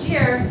last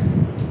year,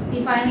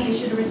 he finally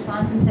issued a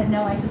response and said,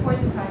 no, I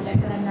support the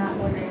project and I'm not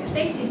ordering a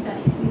safety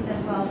study. We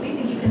said, well, we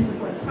think you can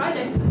support the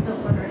project and still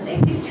order a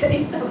safety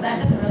study, so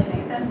that doesn't really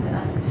make sense to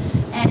us.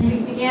 And we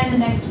began the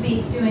next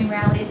week doing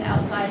rallies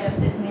outside of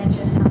his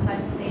mansion and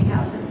outside the State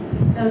House.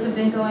 And those have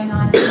been going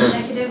on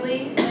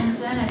consecutively since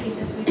then. I think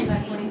this week is our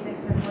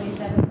 46th or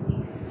 47th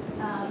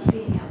week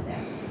being out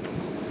there.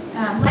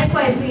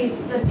 Likewise,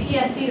 the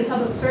PSC, the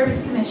Public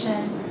Service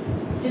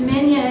Commission,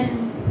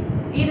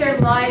 Dominion either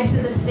lied to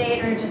the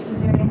state or just was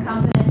very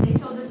incompetent. They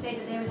told the state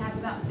that they would have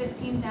about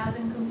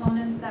 15,000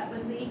 components that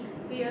would leak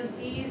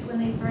VOCs when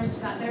they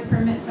first got their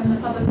permit from the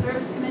Public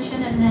Service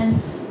Commission, and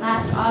then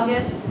last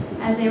August,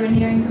 as they were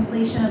nearing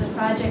completion of the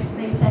project,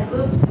 they said,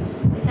 oops,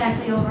 it's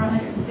actually over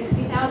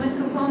 160,000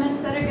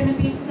 components that are going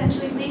to be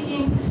potentially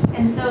leaking,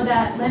 and so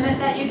that limit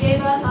that you gave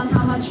us on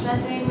how much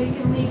methane we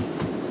can leak,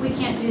 we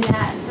can't do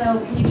that, so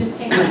can you just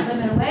take that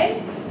limit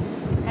away?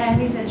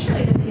 And we said,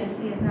 surely the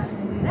PSC is not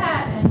going to do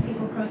that, and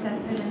people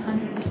protested and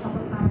hundreds of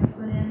public comments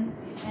went in,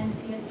 and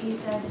the PSC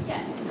said,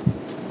 yes,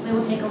 we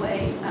will take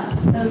away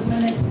those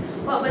limits.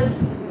 What was,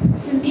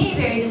 to me,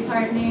 very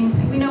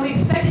disheartening, we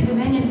expected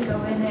Dominion to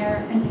go in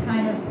there and to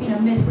kind of,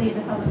 mislead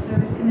the Public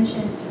Service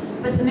Commission,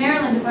 but the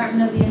Maryland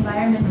Department of the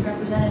Environment's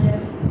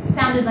representative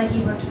sounded like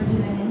he worked for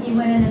Dominion. He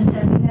went in and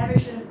said, we never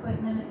should have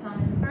put limits on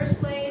in the first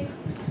place.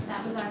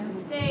 That was our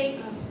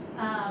mistake.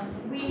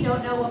 We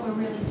don't know what we're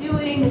really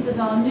doing. This is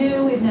all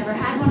new. We've never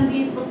had one of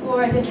these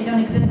before, as if they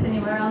don't exist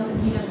anywhere else,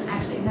 and he doesn't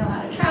actually know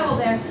how to travel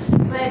there.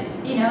 But,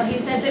 he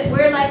said that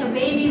we're like a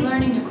baby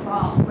learning to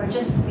crawl. We're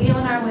just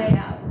feeling our way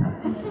out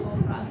in this whole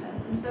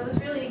process. And so it was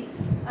really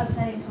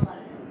upsetting to a lot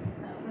of folks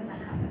when that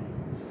happened.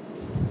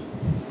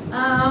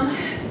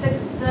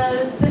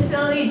 The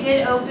facility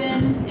did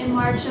open in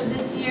March of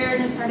this year,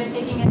 and it started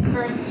taking its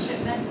first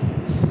shipments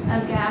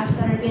of gas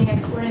that are being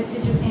exported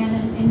to Japan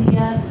and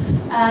India.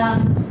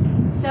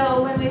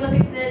 So when we look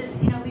at this,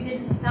 we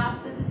didn't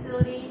stop the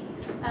facility.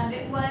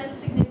 It was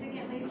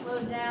significantly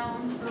slowed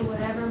down for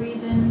whatever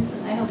reasons.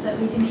 I hope that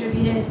we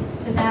contributed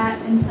to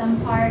that in some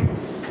part.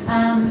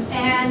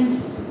 And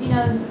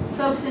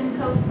folks in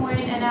Cove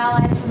Point and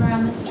allies from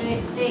around the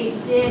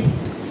state did,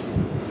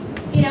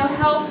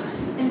 help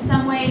in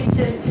some way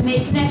to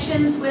make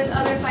connections with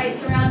other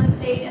fights around the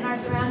state and our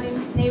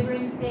surrounding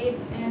neighboring states,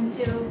 and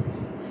to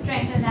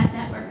strengthen that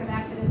network of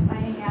activists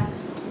fighting gas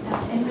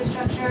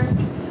infrastructure.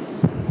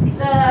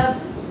 The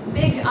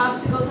big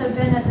obstacles have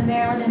been that the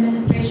Maryland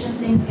administration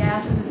thinks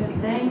gas is a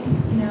good thing.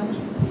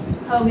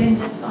 Hogan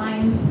just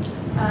signed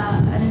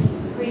an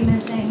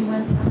agreement saying he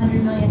wants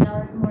 $100 million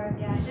more of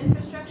gas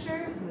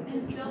infrastructure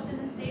built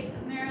in the states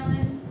of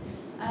Maryland.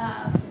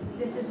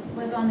 This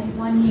was on the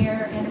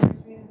 1-year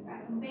anniversary of the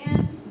fracking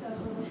ban, so it's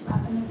a little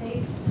slap in the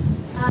face.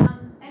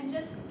 And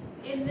just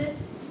in this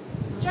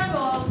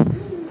struggle,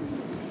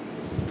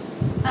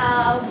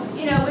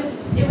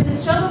 it was a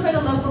struggle for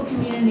the local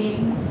community,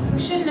 who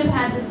shouldn't have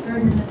had this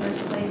burden in the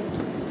first place,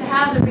 to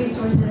have the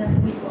resources and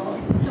the people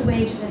to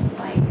wage this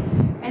fight.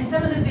 And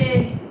some of the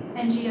big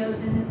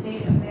NGOs in the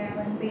state of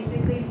Maryland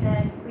basically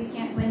said, we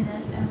can't win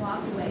this, and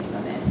walked away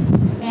from it.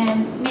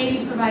 And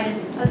maybe provided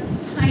a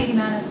tiny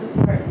amount of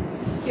support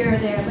here or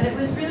there, but it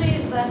was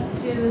really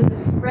left to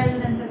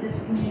residents of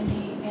this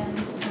community and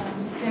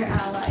their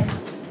allies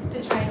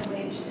to try to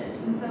wage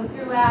this. And so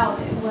throughout,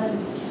 it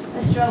was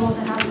a struggle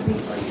to have the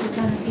resources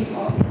and the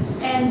people.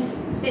 And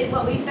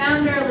what we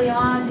found early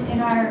on in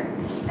our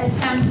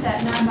attempts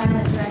at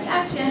nonviolent direct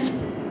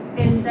action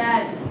is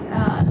that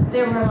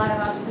there were a lot of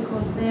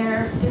obstacles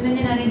there.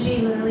 Dominion Energy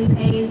literally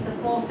pays the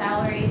full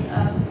salaries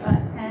of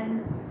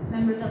 10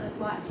 members of the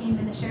SWAT team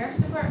in the Sheriff's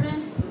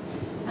Department.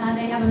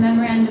 They have a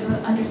memorandum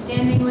of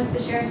understanding with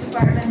the Sheriff's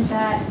Department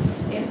that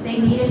if they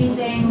need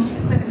anything,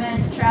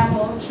 equipment,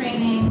 travel,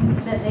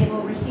 training, that they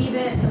will receive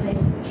it. So they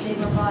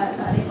bought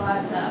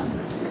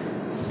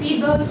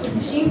speedboats with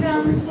machine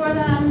guns for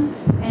them,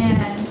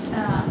 and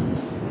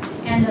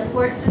the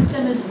court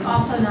system is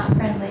also not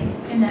friendly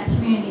in that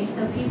community.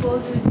 So people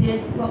who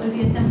did what would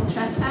be a simple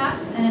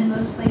trespass, and in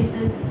most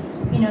places,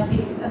 be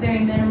a very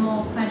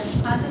minimal kind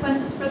of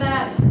consequences for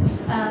that.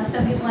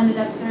 Some people ended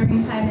up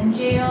serving time in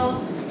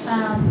jail.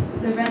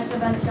 The rest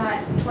of us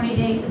got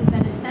 20-day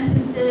suspended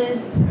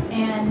sentences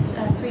and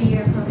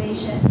 3-year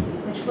probation,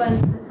 which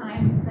was the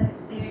time that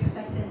they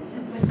expected it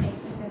would take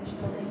to finish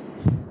building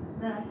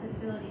the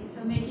facility. So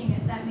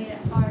that made it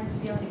hard to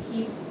be able to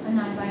keep a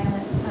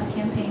nonviolent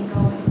campaign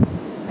going,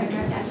 a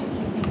direct action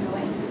campaign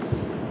going.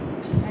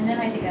 And then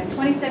I think I have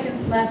 20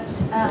 seconds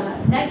left.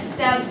 Next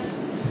steps,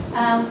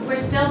 we're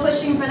still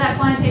pushing for that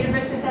quantitative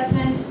risk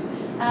assessment.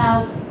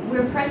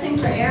 We're pressing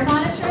for air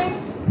monitoring.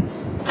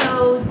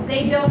 So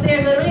they're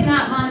literally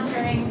not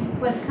monitoring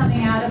what's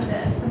coming out of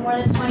this. The more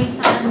than 20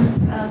 tons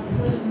of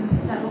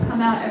pollutants that will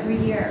come out every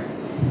year.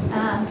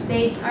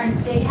 They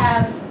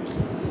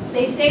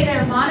say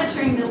they're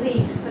monitoring the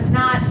leaks, but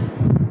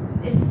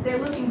they're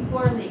looking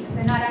for leaks.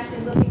 They're not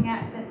actually looking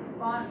at the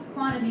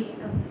quantity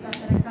of stuff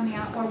that are coming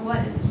out or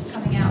what is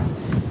coming out.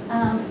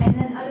 And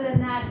then other than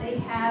that, they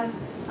have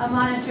a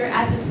monitor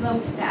at the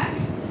smokestack.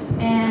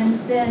 And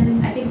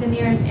then I think the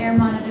nearest air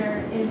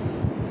monitor is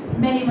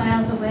many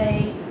miles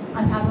away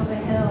on top of a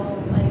hill,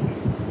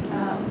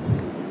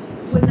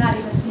 would not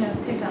even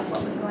pick up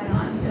what was going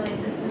on really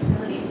at this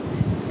facility.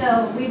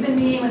 So we've been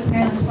meeting with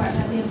Maryland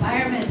Department of the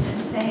Environment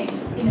and saying,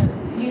 you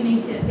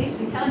need to at least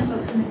be telling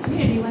folks in the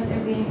community what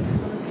they're being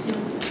exposed to.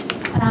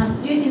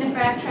 Using the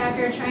frack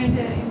tracker, trying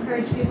to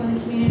encourage people in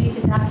the community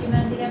to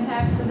document the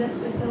impacts of this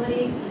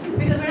facility,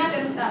 because we're not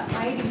going to stop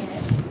fighting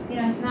it.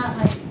 It's not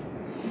like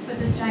you put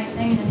this giant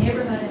thing in the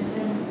neighborhood and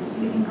then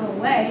we can go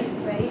away,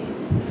 right?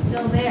 It's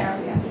still there.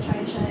 We have to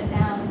try to shut it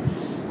down.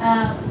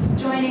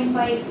 Joining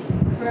fights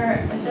for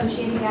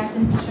associated gas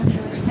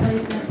infrastructure, which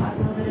Kelly's going to talk a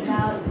little bit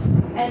about.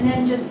 And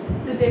then just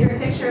the bigger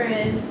picture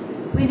is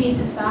we need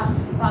to stop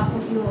fossil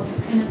fuels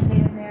in the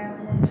state of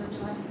Maryland and move to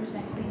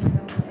 100% clean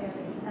renewable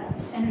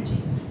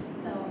energy.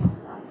 So I'll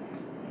stop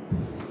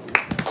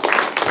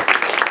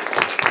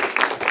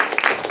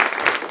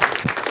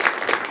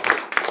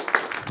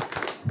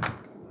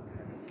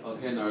there.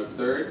 Okay, and our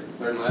third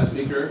and last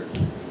speaker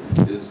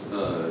is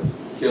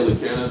Kelly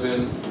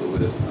Canavan, who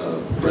is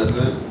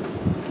president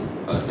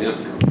of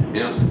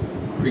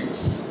Creek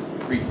Council.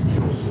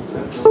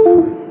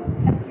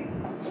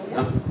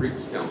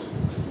 Creeks Council.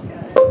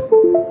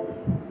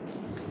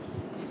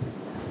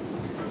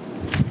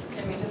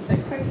 Give me just a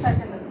quick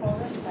second to pull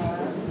this up.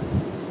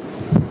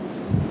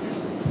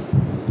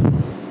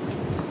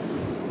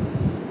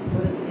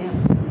 What is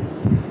AMP?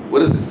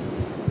 What is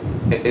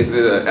it? Is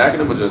it an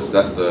acronym or just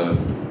that's the?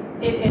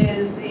 It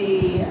is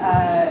the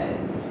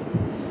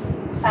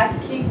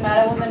Activism,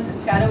 Canavan,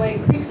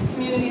 Piscataway Creeks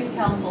Communities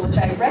Council, which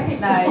I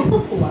recognize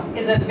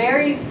is a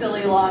very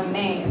silly long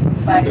name,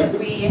 but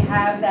we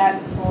have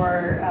that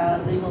for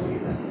legal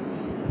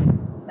reasons.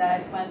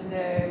 That when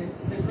the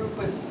group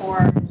was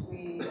formed,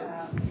 we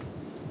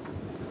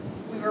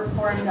were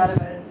formed out of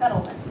a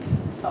settlement.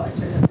 Oh, it's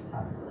right at the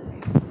top, silly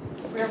name.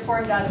 We were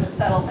formed out of a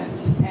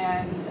settlement,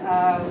 and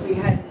we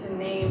had to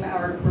name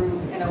our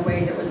group in a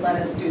way that would let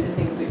us do the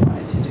things we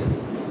wanted to do.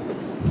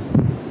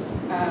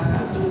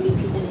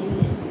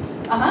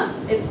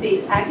 It's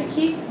the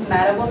Activism,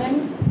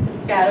 Canavan,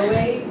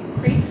 Piscataway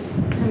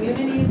Creeks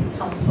Communities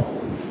Council.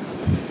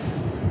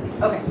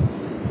 Okay.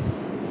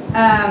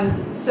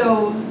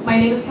 So my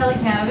name is Kelly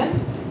Canavan.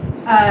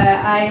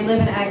 I live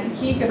in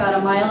Activism,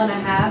 about 1.5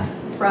 miles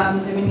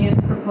from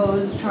Dominion's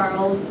proposed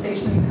Charles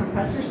Station and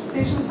Compressor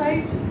Station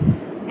site.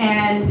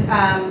 And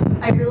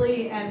I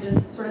really am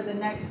just sort of the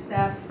next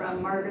step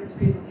from Margaret's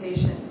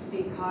presentation,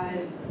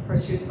 because of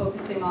course she was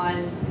focusing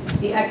on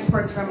the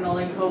export terminal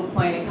in Cove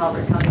Point in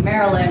Calvert County,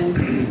 Maryland.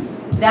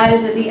 That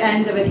is at the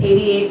end of an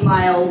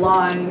 88-mile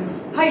long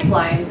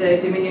pipeline, the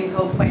Dominion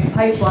Cove Point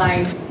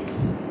pipeline.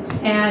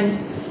 And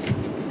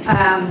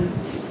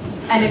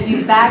if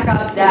you back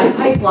up that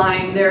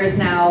pipeline, there is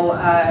now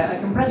a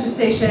compressor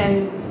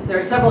station. There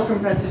are several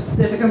compressors.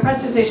 There's a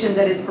compressor station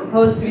that is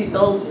proposed to be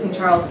built in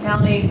Charles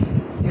County,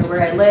 near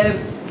where I live.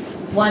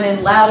 One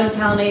in Loudoun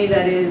County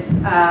that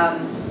is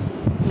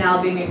now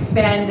being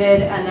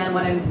expanded, and then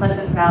one in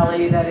Pleasant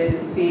Valley that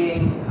is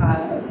being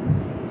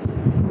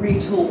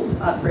retooled,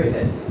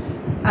 upgraded.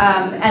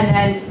 And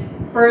then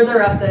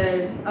further up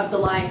the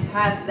line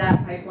past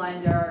that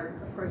pipeline, there are,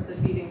 of course, the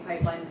feeding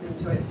pipelines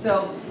into it.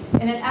 So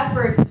in an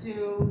effort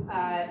to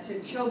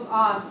choke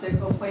off the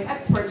Cove Point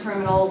export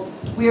terminal,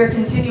 we are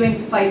continuing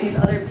to fight these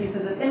other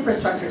pieces of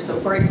infrastructure. So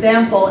for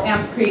example,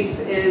 Amp Creeks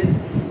is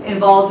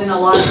involved in a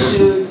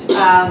lawsuit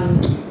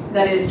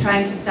that is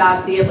trying to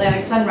stop the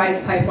Atlantic Sunrise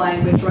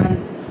pipeline, which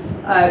runs,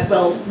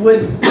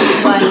 would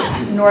run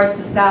north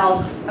to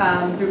south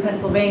through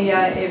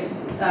Pennsylvania if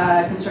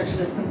construction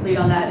is complete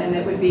on that, and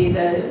it would be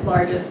the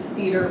largest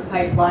feeder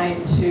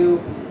pipeline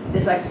to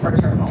this export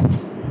terminal.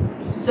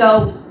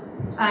 So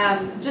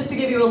just to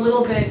give you a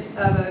little bit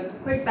of a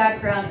quick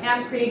background,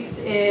 Amp Creeks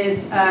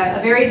is a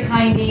very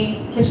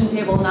tiny kitchen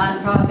table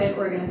nonprofit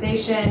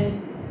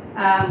organization.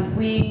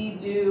 We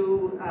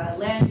do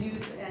land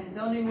use and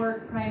zoning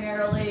work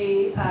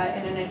primarily in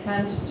an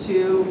attempt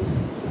to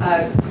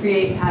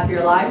create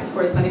happier lives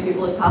for as many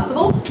people as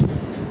possible.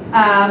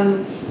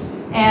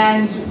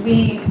 And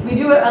we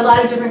do a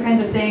lot of different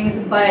kinds of things,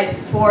 but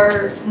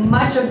for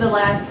much of the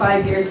last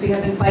 5 years, we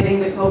have been fighting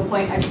the Cove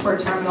Point Export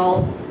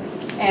Terminal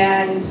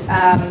and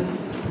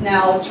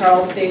now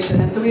Charles Station.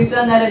 And so we've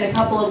done that in a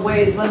couple of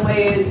ways. One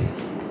way is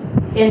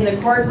in the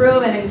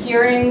courtroom and in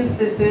hearings.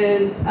 This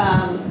is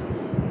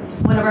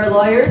one of our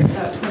lawyers.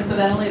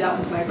 Coincidentally, that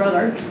one's my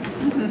brother,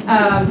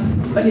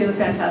 but he's a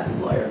fantastic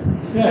lawyer.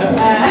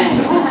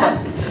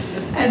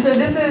 And so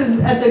this is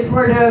at the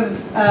Court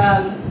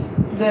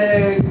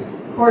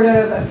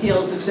of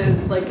Appeals, which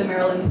is like the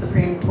Maryland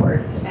Supreme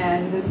Court,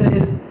 and this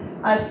is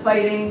us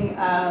fighting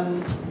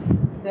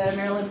the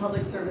Maryland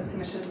Public Service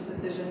Commission's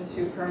decision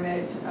to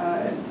permit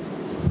a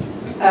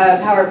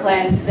power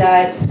plant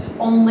that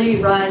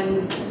only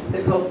runs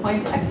the Cove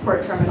Point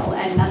Export Terminal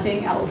and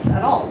nothing else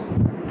at all.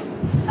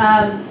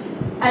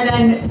 And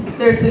then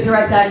there's the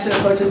direct action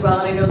approach as well,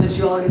 and I know that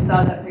you already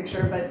saw that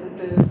picture, but this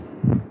is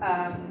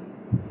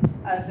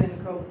us in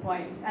Cove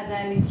Point. And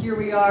then here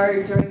we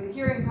are during the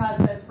hearing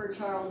process for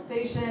Charles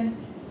Station.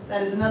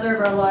 That is another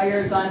of our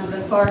lawyers on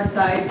the far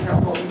side,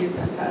 Carol Holden, who's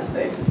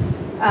fantastic.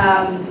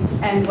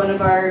 And one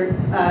of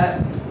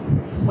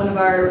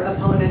our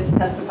opponents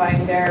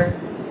testifying there.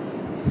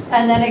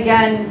 And then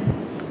again,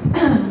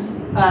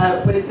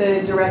 with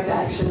the direct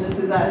action, this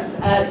is us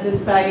at the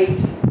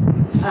site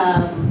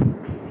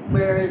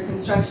where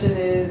construction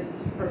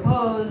is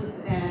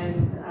proposed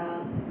and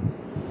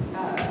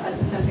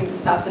us attempting to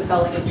stop the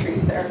felling of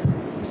trees there.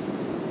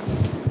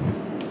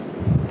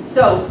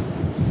 So,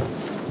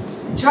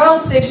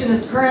 Charles Station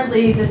is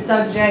currently the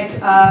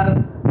subject of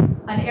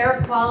an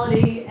air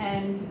quality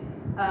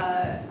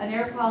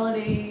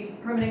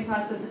permitting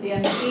process at the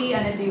MDE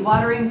and a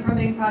dewatering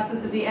permitting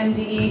process at the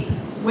MDE,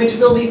 which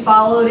will be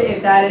followed,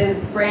 if that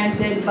is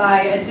granted,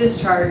 by a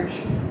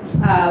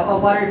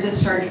water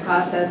discharge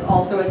process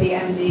also at the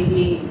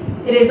MDE.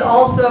 It is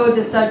also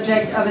the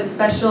subject of a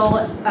special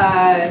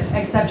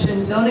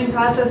exception zoning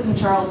process in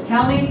Charles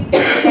County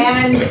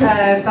and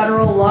a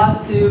federal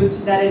lawsuit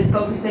that is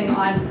focusing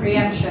on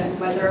preemption,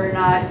 whether or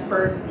not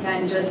FERC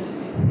can just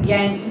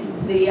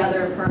yank the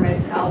other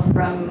permits out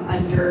from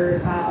under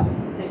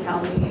the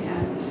county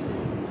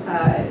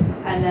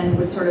and then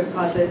would sort of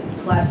cause a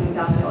collapsing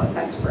domino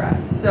effect for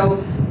us.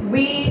 So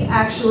we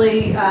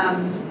actually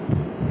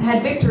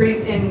had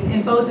victories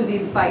in both of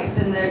these fights.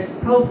 In the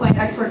Cove Point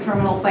Export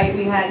Terminal fight,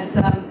 we had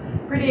some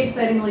pretty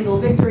exciting legal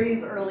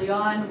victories early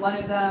on. One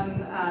of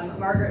them,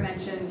 Margaret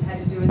mentioned,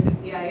 had to do with the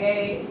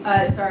PIA,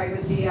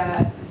 with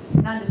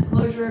the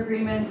non-disclosure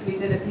agreements. We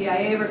did a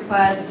PIA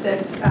request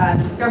that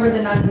discovered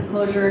the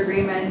non-disclosure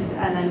agreement,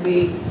 and then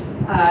we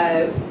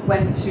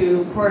went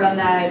to court on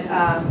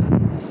that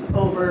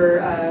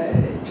over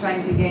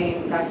trying to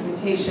gain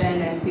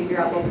documentation and figure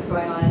out what was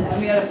going on.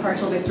 And we had a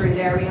partial victory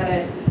there. We had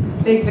a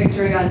big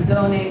victory on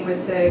zoning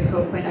with the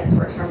Cove Point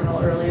Export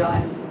Terminal early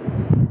on.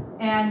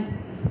 And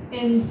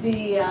in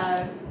the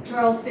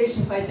Charles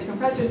Station fight, the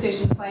compressor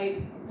station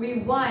fight, we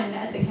won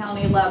at the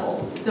county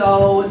level.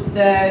 So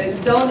the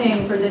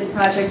zoning for this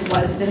project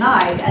was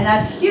denied, and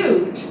that's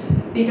huge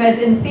because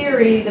in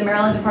theory, the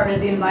Maryland Department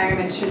of the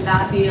Environment should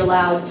not be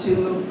allowed to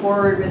move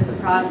forward with the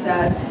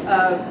process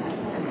of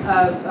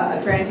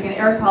granting an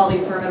air quality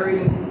permit or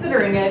even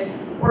considering it,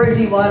 or a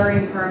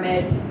dewatering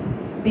permit,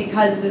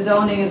 because the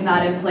zoning is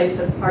not in place.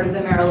 That's part of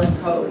the Maryland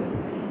Code.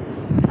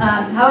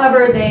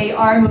 However, they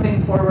are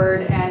moving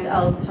forward, and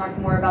I'll talk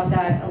more about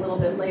that a little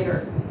bit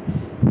later.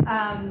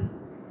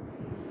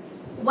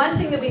 One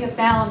thing that we have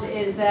found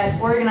is that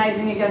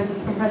organizing against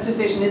this compressor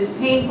station is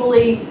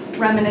painfully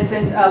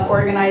reminiscent of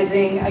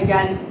organizing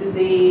against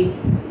the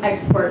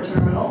export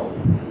terminal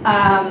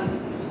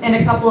in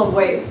a couple of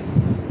ways.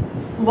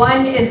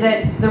 One is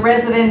that the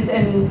residents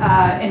in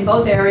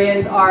both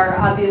areas are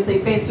obviously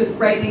faced with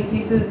frightening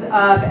pieces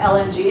of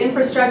LNG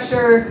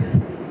infrastructure.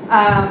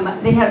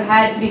 They have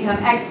had to become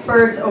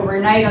experts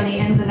overnight on the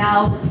ins and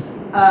outs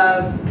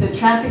of the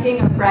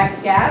trafficking of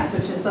fracked gas,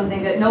 which is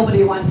something that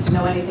nobody wants to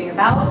know anything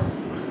about,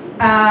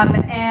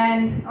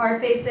 and are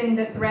facing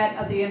the threat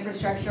of the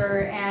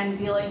infrastructure and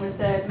dealing with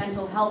the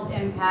mental health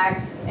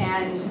impacts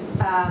and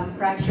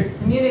fractured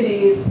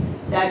communities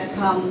that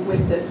come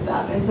with this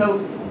stuff. And so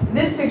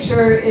this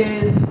picture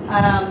is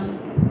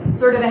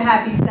sort of a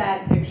happy,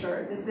 sad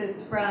picture. This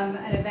is from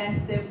an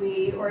event that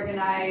we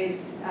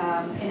organized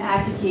in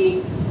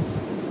Accokeek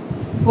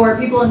for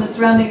people in the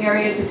surrounding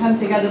area to come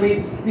together.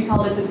 We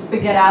called it the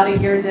Spaghetti Out of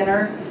Here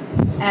dinner.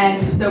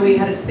 And so we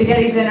had a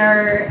spaghetti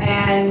dinner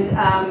and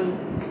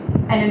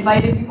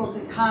invited people to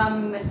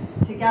come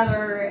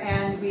together,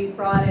 and we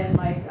brought in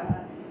like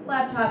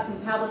laptops and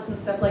tablets and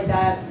stuff like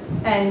that,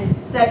 and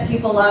set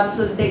people up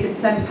so that they could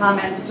send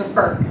comments to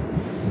FERC,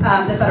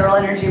 the Federal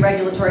Energy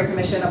Regulatory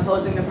Commission,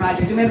 opposing the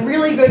project. We had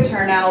really good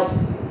turnout,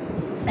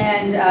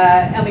 and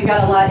we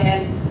got a lot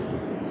in.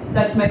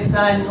 That's my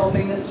son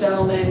helping this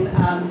gentleman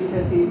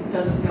because he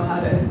doesn't know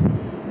how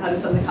to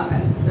send the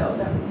comments, so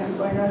that was him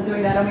going around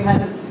doing that. And we had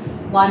this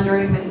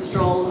wandering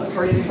minstrel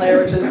accordion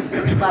player, which is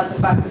lots of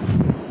fun.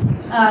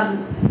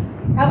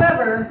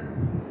 However,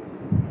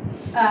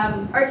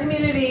 our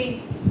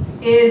community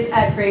is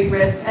at great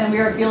risk, and we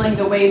are feeling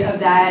the weight of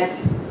that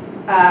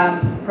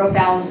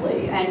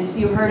profoundly. And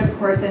you heard, of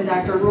course, in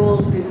Dr.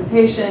 Rule's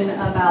presentation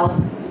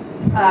about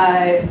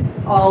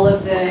all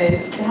of the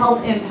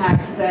health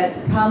impacts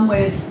that come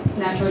with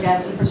natural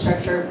gas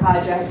infrastructure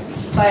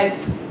projects. But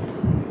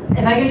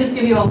if I can just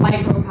give you a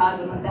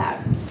microcosm of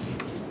that.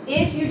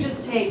 If you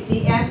just take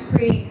the Amp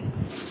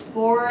Creek's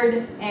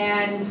board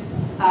and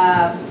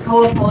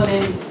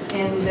co-opponents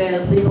in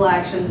the legal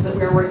actions that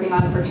we're working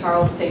on for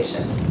Charles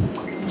Station,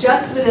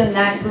 just within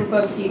that group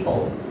of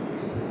people,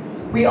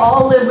 we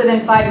all live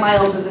within 5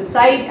 miles of the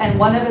site, and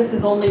one of us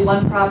is only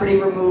one property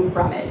removed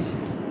from it.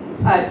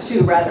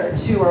 Two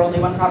are only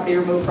one property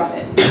removed from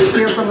it. We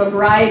hear from a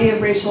variety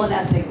of racial and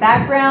ethnic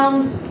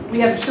backgrounds. We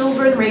have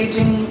children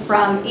ranging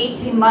from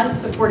 18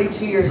 months to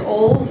 42 years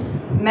old.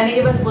 Many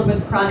of us live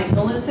with chronic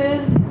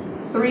illnesses.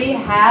 3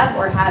 have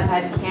or have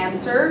had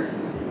cancer.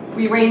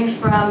 We range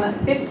from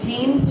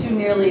 15 to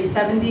nearly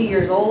 70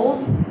 years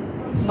old.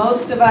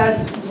 Most of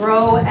us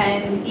grow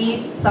and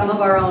eat some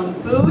of our own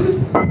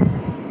food.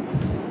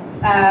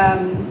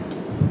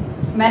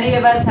 Many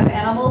of us have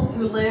animals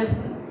who live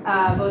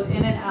both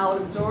in and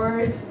out of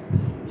doors.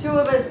 2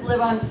 of us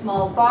live on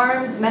small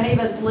farms. Many of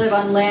us live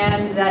on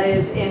land that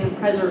is in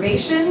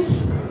preservation.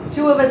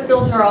 2 of us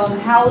built our own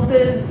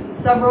houses.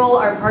 Several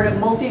are part of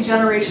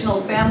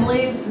multi-generational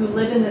families who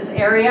live in this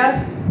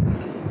area.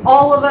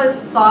 All of us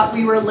thought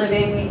we were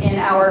living in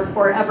our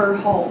forever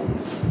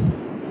homes.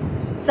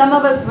 Some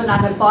of us would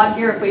not have bought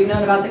here if we'd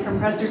known about the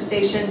compressor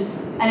station,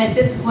 and at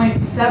this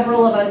point,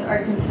 several of us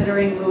are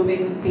considering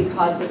moving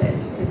because of it,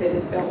 if it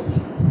is built.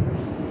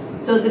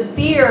 So the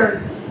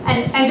fear,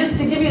 and just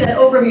to give you that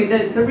overview,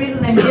 the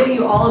reason I'm giving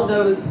you all of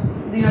those,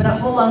 that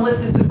whole long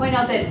list is to point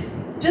out that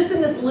just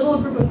in this little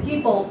group of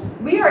people,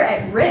 we are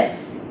at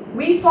risk.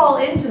 We fall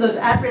into those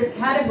at-risk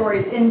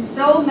categories in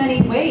so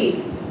many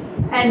ways.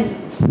 And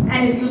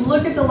if you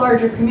look at the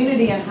larger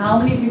community and how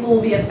many people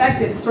will be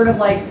affected, it's sort of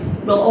like,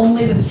 will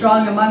only the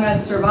strong among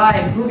us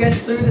survive? Who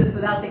gets through this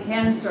without the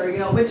cancer?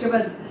 Which of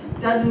us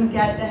doesn't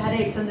get the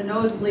headaches and the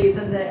nosebleeds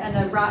and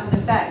the rotten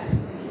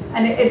effects?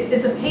 And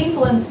it's a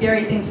painful and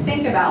scary thing to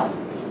think about.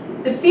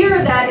 The fear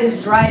of that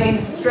is driving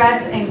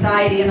stress,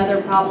 anxiety, and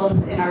other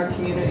problems in our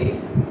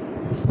community.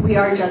 We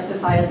are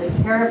justifiably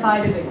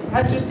terrified of the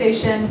compressor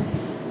station,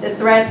 the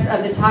threats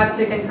of the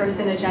toxic and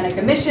carcinogenic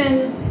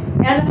emissions,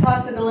 and the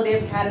possibility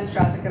of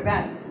catastrophic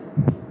events.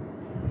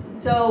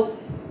 So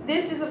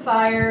this is a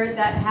fire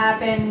that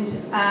happened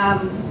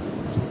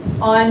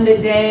on the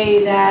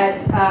day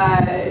that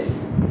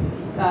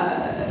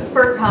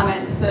FERC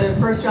comments, the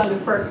first round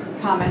of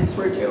FERC comments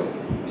were due.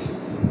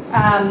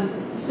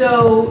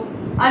 So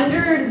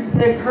under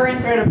the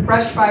current threat of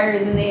brush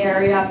fires in the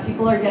area,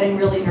 people are getting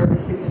really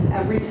nervous because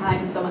every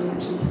time someone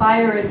mentions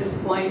fire at this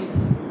point,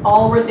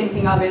 all we're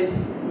thinking of is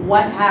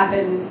what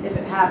happens if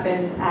it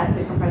happens at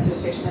the compressor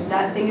station, if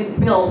that thing is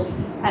built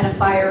and a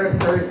fire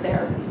occurs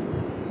there.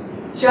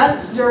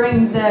 Just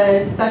during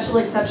the special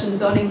exception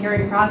zoning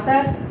hearing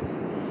process,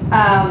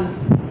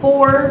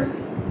 4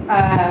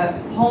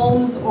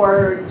 homes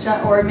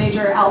or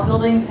major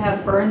outbuildings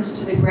have burned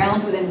to the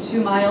ground within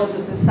 2 miles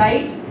of the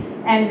site,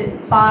 and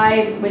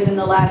 5 within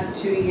the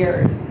last 2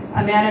 years.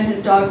 A man and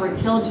his dog were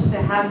killed just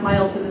a half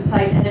mile to the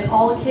site, and in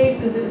all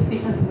cases it was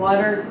because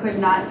water could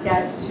not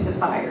get to the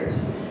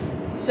fires.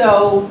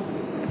 So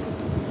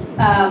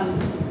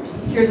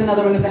here's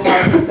another one of the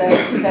houses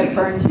that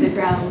burned to the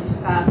ground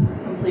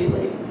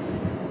completely.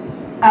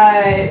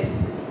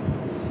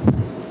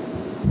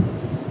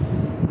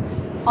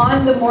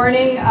 On the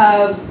morning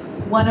of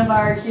one of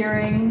our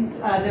hearings,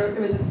 it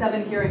was a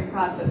 7-hearing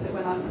process. It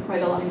went on for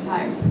quite a long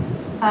time.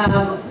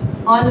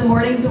 On the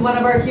mornings of one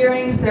of our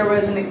hearings, there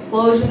was an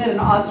explosion at an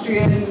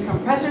Austrian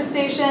compressor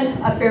station,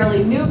 a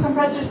fairly new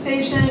compressor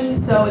station.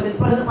 So this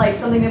wasn't like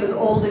something that was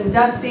old and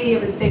dusty.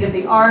 It was state of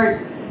the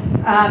art.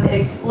 It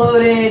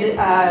exploded.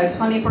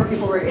 24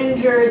 people were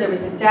injured. There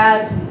was a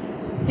death.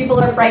 People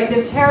are frightened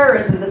of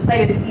terrorism. The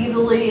site is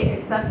easily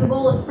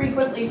accessible,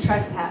 frequently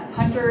trespassed.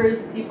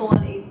 Hunters, people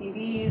on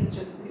ATVs,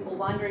 just people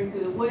wandering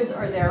through the woods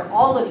are there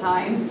all the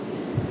time.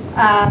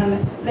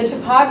 The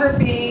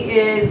topography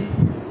is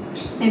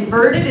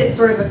inverted. It's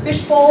sort of a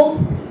fishbowl.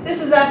 This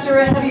is after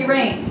a heavy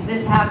rain.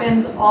 This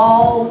happens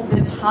all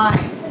the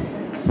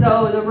time.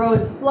 So the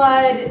roads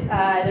flood.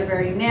 They're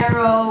very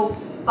narrow.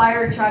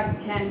 Fire trucks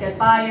can't get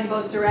by in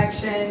both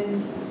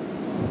directions.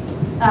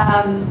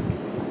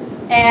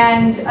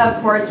 And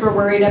of course, we're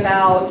worried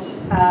about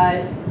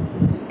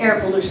air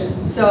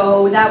pollution.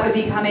 So that would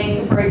be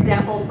coming, for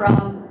example,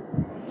 from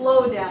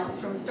blowdowns,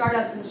 from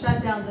startups and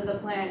shutdowns of the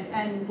plant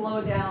and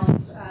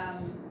blowdowns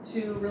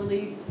to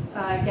release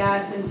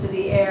gas into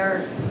the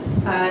air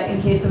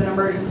in case of an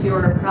emergency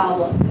or a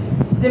problem.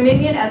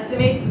 Dominion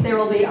estimates that there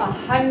will be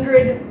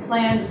 100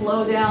 planned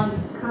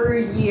blowdowns per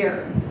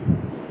year.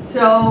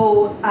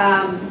 So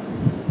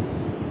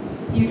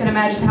you can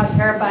imagine how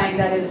terrifying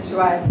that is to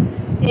us.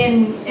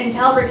 In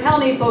Calvert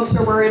County, folks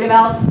are worried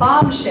about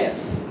bomb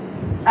ships.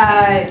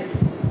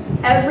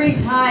 Every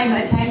time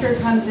a tanker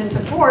comes into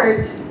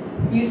port,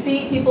 you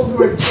see people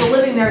who are still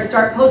living there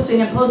start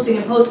posting and posting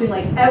and posting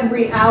like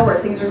every hour.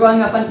 Things are going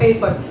up on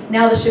Facebook.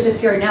 Now the ship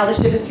is here, now the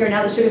ship is here,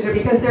 now the ship is here,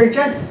 because they're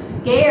just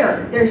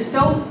scared. They're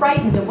so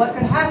frightened of what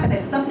could happen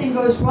if something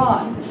goes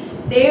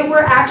wrong. They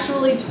were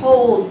actually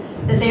told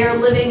that they are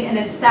living in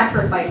a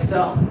sacrifice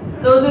zone.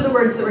 Those are the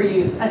words that were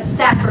used, a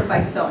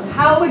sacrifice zone.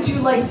 How would you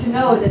like to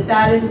know that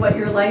that is what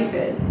your life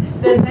is?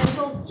 The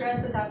mental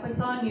stress that that puts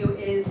on you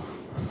is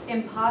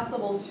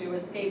impossible to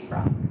escape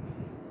from.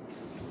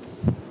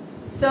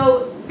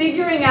 So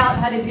figuring out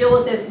how to deal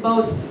with this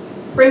both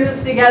brings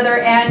us together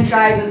and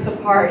drives us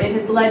apart. It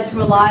has led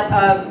to a lot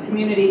of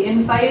community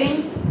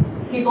infighting,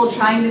 people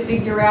trying to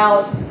figure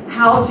out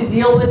how to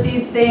deal with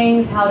these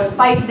things, how to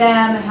fight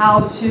them,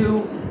 how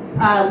to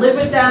live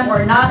with them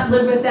or not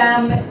live with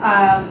them,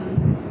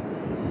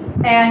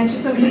 and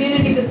just some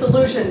community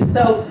dissolution.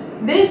 So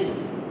this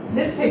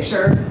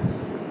picture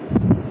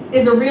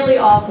is a really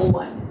awful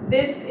one.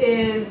 This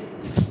is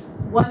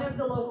one of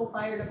the local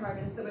fire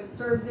departments that would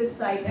serve this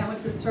site and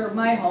which would serve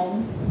my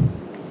home.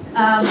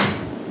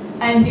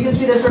 And you can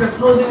see they're sort of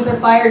posing with their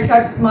fire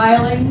trucks,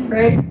 smiling,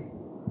 right?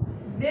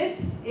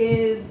 This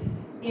is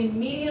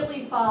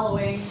immediately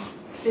following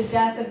the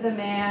death of the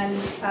man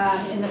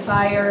in the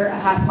fire a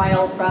half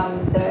mile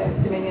from the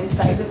Dominion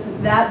site. This is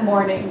that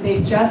morning.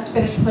 They've just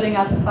finished putting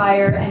out the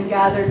fire and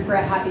gathered for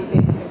a happy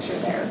face picture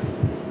there.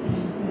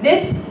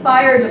 This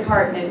fire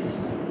department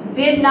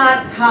did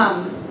not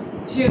come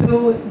to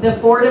the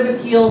Board of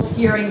Appeals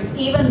hearings,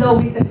 even though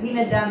we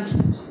subpoenaed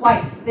them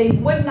twice. They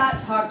would not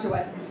talk to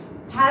us.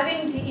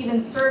 Having to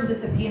even serve the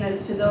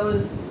subpoenas to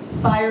those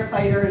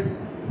firefighters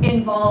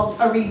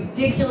involved a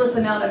ridiculous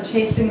amount of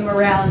chasing them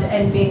around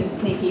and being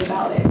sneaky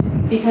about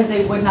it because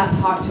they would not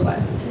talk to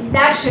us.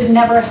 That should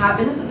never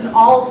happen. This is an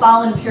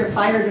all-volunteer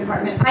fire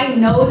department. I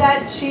know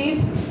that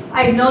chief.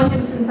 I've known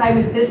him since I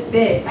was this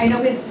big. I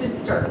know his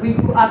sister. We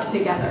grew up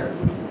together.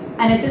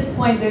 And at this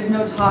point, there's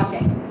no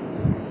talking.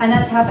 And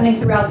that's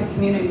happening throughout the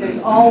community. There's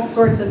all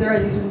sorts of, there are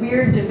these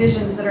weird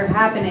divisions that are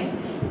happening.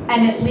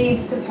 And it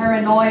leads to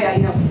paranoia.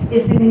 You know,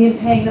 is Dominion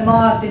paying them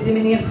off? Did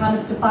Dominion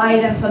promise to buy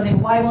them something?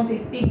 Why won't they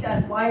speak to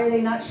us? Why are they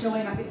not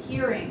showing up at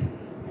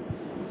hearings?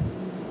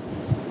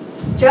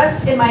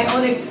 Just in my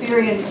own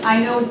experience,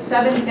 I know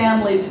 7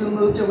 families who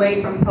moved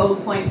away from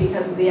Cove Point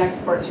because of the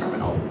export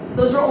terminal.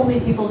 Those are only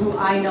people who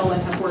I know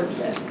and have worked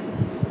with.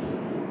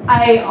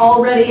 I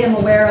already am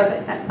aware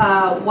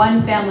of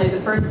one family,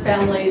 the first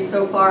family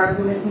so far,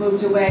 who has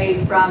moved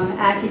away from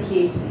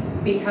Akiki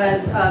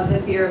because of the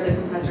fear of the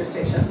compressor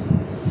station.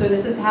 So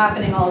this is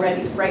happening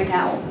already, right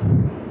now.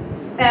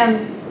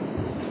 And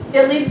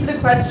it leads to the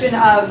question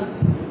of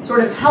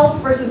sort of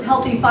health versus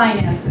healthy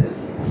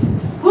finances.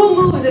 Who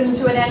moves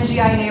into an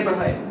NGI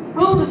neighborhood?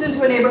 Who moves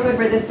into a neighborhood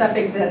where this stuff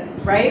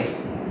exists, right?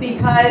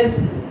 Because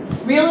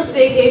real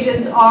estate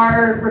agents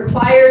are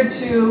required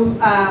to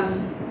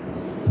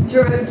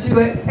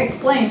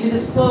explain, to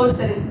disclose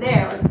that it's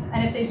there.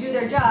 And if they do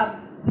their job,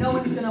 no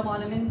one's going to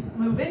want to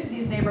move into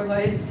these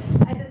neighborhoods.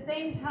 At the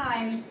same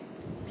time,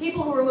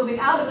 people who are moving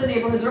out of the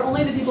neighborhoods are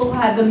only the people who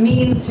have the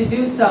means to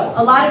do so.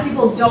 A lot of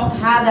people don't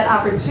have that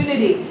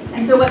opportunity.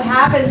 And so what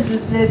happens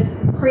is this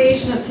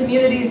creation of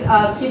communities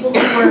of people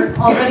who were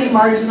already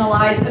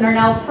marginalized and are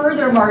now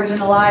further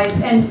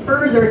marginalized and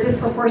further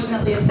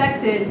disproportionately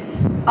affected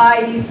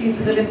by these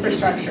pieces of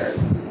infrastructure.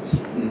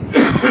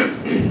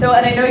 So,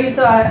 and I know you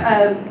saw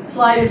a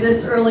slide of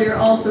this earlier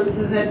also. This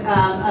is at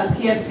a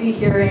PSC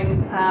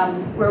hearing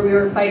where we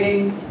were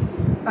fighting,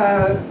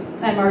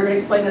 and Margaret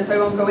explained that, so I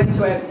won't go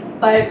into it.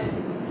 But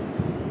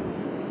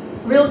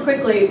real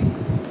quickly,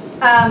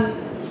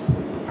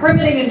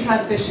 permitting and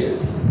trust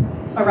issues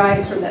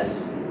arise from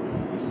this.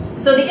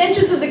 So the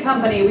interests of the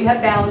company, we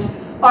have found,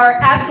 are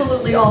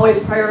absolutely always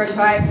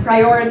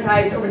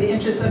prioritized over the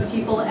interests of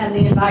people and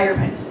the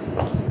environment.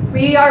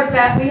 We have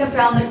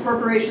found that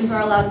corporations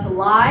are allowed to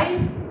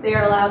lie, they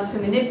are allowed to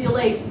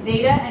manipulate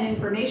data and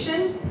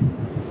information,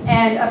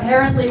 and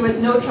apparently with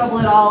no trouble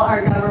at all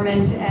are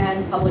government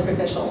and public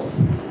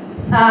officials.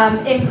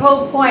 In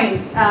Cove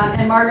Point,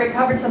 and Margaret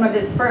covered some of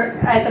this,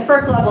 at the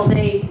FERC level,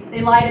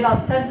 they lied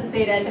about census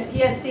data. At the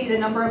PSC, the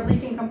number of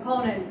leaking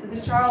components. At the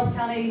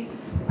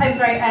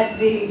at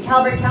the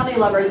Calvert County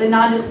level, the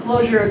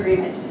non-disclosure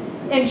agreement.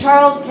 In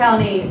Charles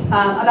County,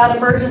 about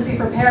emergency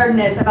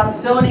preparedness, about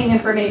zoning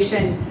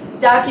information,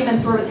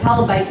 documents were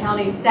withheld by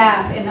county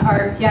staff in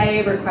our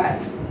PIA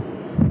requests.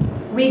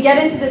 We get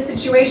into this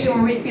situation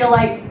where we feel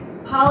like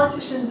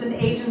politicians and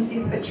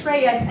agencies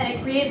betray us, and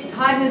it creates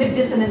cognitive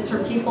dissonance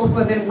for people who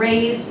have been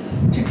raised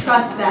to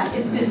trust them.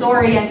 It's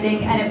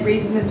disorienting, and it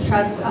breeds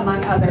mistrust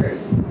among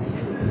others.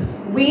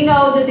 We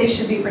know that they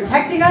should be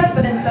protecting us,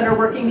 but instead are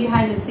working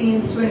behind the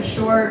scenes to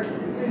ensure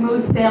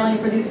smooth sailing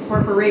for these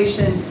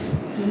corporations.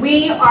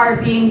 We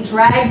are being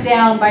dragged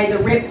down by the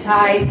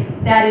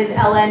riptide that is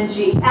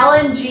LNG.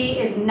 LNG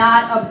is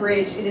not a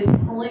bridge. It is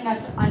pulling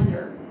us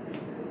under.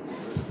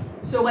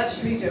 So what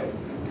should we do?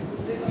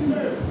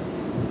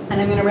 And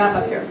I'm going to wrap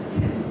up here.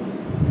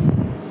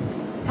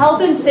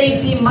 Health and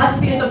safety must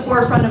be at the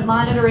forefront of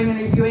monitoring and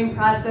reviewing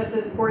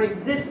processes for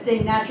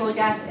existing natural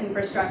gas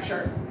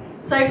infrastructure.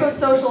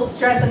 Psychosocial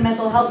stress and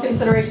mental health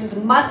considerations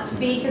must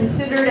be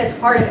considered as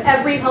part of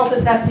every health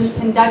assessment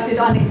conducted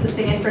on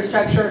existing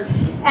infrastructure,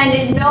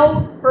 and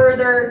no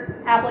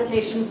further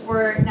applications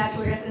for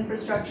natural gas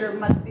infrastructure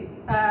must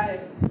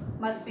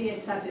be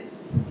accepted.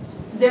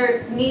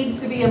 There needs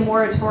to be a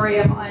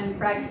moratorium on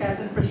fracked gas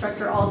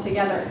infrastructure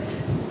altogether.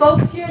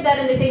 Folks hear that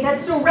and they think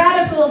that's so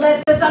radical,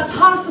 that's not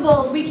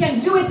possible, we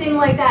can't do a thing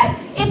like that.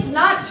 It's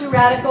not too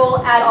radical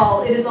at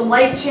all. It is a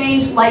life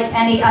change like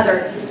any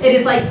other. It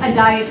is like a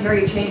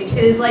dietary change.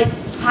 It is like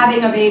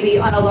having a baby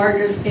on a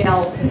larger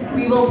scale.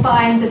 We will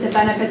find that the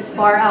benefits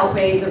far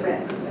outweigh the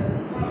risks.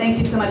 Thank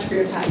you so much for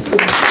your time.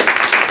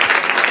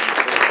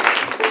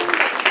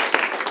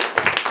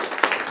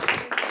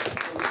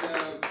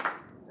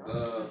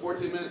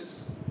 14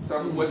 minutes.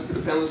 Time for questions.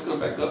 Could the panelists come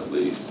back up,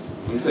 please?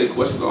 Let me take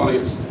questions from the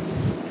audience.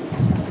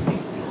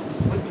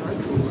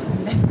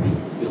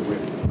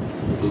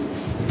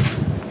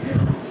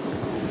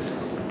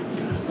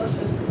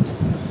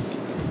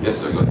 Yes,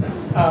 sir. Go ahead.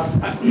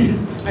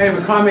 I have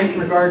a comment in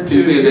regard to. Can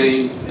you say your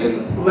name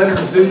and Leonard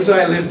Zouza.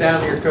 I live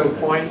down near Cove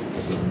Point.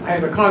 I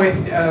have a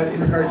comment in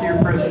regard to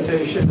your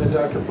presentation,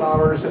 Dr.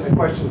 Flowers, and a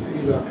question for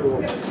you, Dr.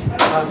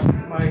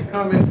 Wolf. My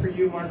comment for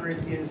you,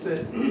 Margaret, is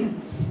that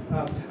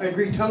I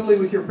agree totally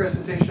with your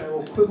presentation. I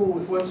will quibble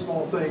with one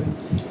small thing.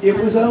 It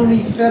was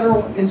only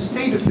federal and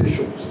state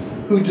officials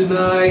who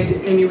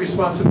denied any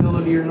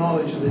responsibility or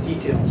knowledge of the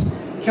details.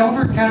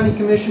 Calvert County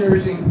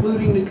commissioners,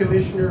 including the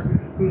commissioner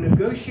who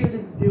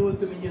negotiated the deal with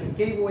Dominion and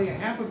gave away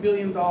 $500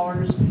 million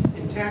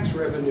in tax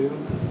revenue,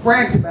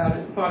 bragged about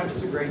it, thought it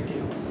was a great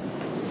deal.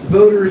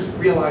 Voters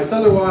realized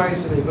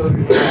otherwise, and they voted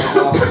in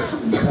the office,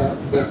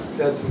 but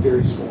that's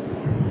very small.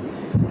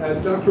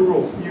 Dr.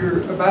 Rolfe,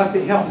 you're about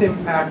the health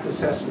impact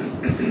assessment.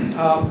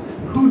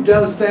 Who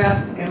does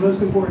that, and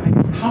most importantly,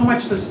 how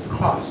much does it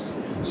cost?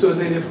 So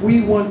that if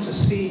we want to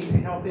see a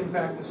health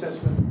impact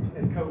assessment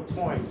at Cove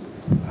Point,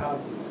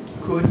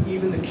 could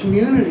even the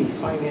community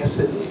finance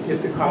it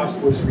if the cost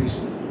was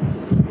reasonable?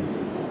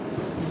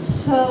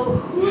 So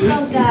who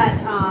does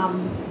that?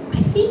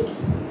 I think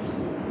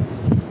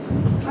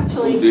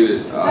actually who did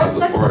it?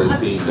 The part of the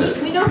team that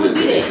we know who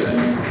did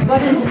it,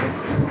 but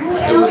who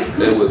else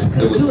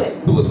could do it?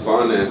 It was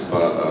financed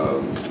by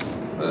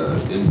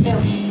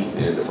MDE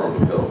and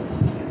Department of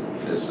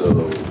Health, and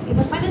so it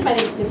was financed by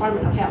the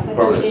Department of Health.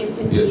 Department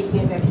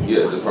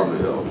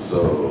of Health.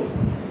 So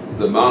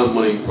the amount of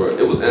money for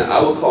it was, and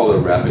I would call it a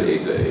rapid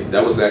HIA.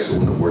 That was actually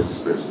one of the worst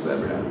experiences I've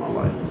ever had in my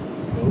life,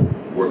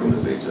 working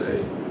with this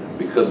HIA,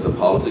 because of the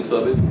politics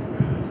of it,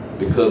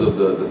 because of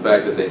the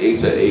fact that the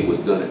HIA was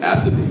done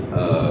after the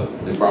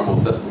environmental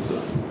assessment was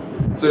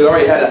done. So they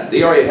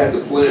already had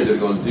the plan they're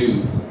going to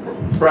do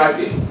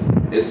fracking,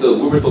 and so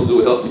we were supposed to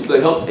do a health. So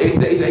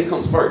the HIA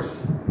comes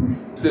first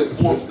to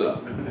inform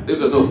stuff.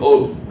 There's no,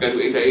 oh, we got to do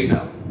HIA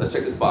now. Let's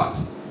check this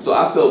box. So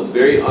I felt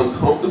very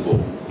uncomfortable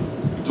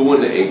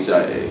doing the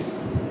HIA,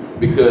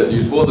 because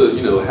you're supposed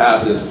to,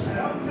 have this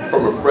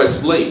from a fresh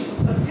slate.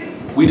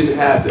 We didn't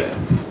have that,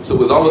 so it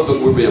was almost like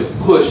we were being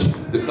pushed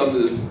to come to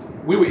this.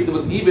 It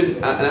was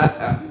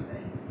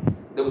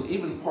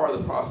even part of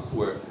the process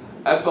where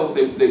I felt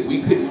that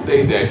we couldn't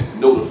say that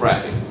no to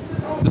fracking.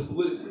 Just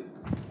politically,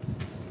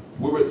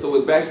 so it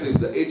was actually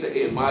the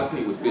HIA, in my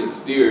opinion, was being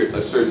steered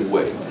a certain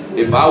way.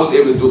 If I was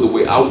able to do it the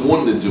way I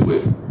wanted to do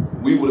it,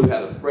 we would have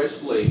had a fresh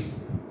slate,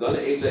 done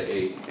the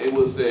HIA, and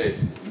would have said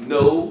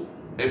no.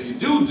 If you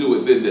do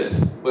it, then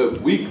this.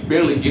 But we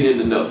barely get in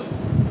the know,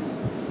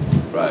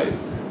 right?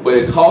 But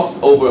it costs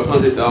over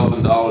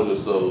 $100,000 or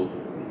so,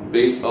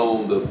 based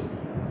on the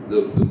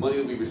money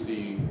that we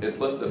received, and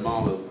plus the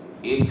amount of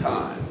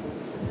in-kind.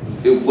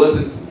 It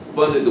wasn't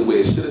funded the way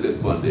it should have been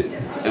funded,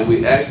 and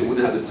we actually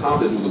wouldn't have the time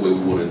to do the way we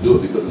wanted to do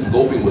it, because the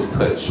scoping was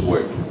cut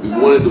short. We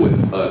wanted to do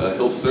a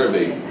health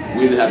survey.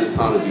 We didn't have the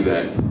time to do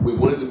that. We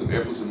wanted to do some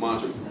air pollution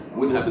monitoring.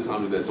 We didn't have the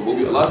time to do that. So a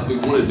lot of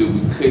things we wanted to do,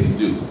 we couldn't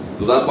do.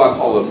 So that's why I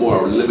call it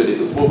more limited.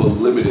 It was more of a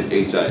limited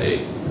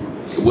HIA.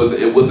 It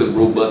wasn't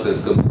robust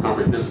as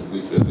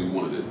comprehensively as we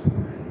wanted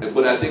it.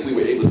 But I think we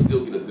were able to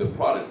still get a good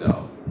product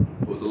out.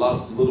 There was a lot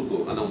of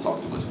political, I don't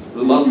talk too much, there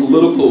was a lot of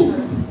political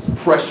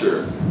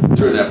pressure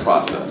during that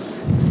process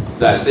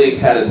that I think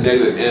had a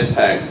negative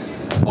impact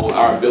on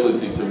our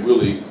ability to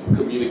really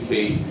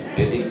communicate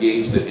and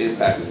engage the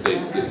impact of the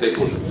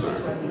stakeholders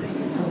concerned.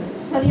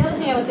 So the other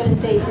thing I was going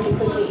to say really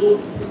quickly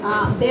is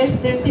there's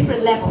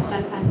different levels,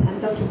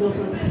 and Dr.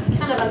 Wilson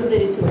kind of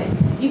alluded to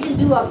it. You can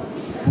do a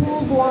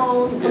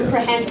full-blown,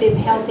 comprehensive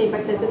health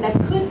impact assessment that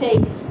could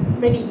take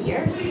many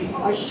years,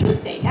 or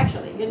should take,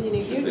 actually. If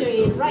you're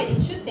doing it right,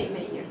 it should take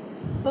many years.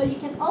 but you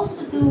can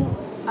also do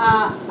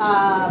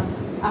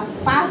a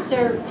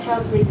faster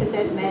health risk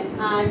assessment,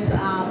 and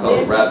it's called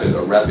a rapid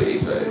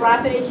HIA.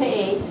 Rapid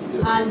HIA,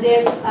 and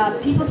there's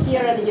people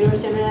here at the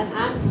University of Maryland,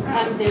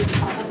 and there's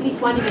at least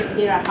one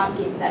investigator at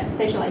Hopkins that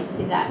specializes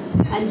in that,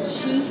 and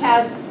she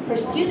has her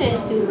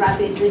students do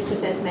rapid risk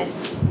assessments,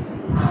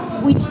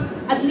 which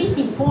at least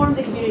inform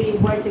the community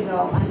where to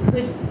go, and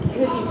could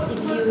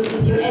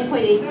if your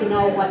endpoint is to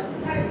know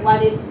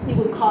what it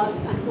would cost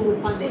and who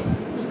would fund it,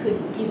 it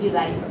could give you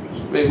that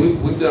information. I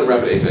mean, we've done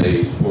rapid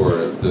HIAs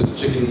for the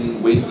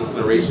chicken waste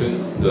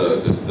incineration,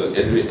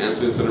 the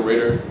answer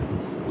incinerator.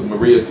 With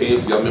Maria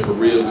Pence, y'all met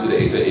Maria, we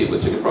did an HIA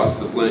with chicken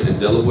processing plant in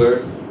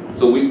Delaware.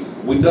 So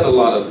we've done a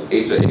lot of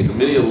HIAs.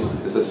 Many of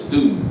them, it's a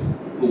student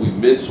who we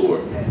mentor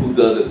who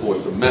does it for a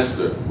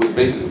semester, which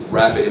makes it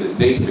rapid in its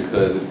nature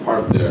because it's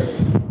part of their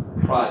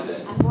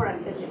project. And more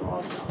accessible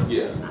also.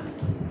 Yeah.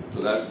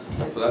 So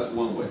that's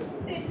one way.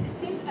 It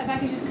seems, if I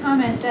could just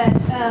comment that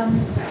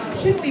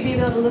shouldn't we be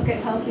able to look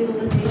at health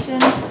utilization?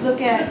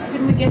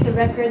 Couldn't we get the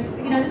records?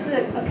 You know, this is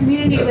a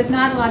community with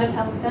not a lot of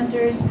health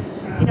centers.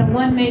 You know,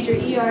 one major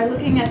ER,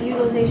 looking at the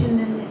utilization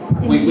in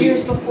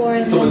years before.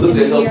 And so we looked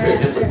at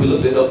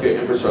healthcare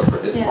infrastructure.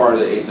 It's part of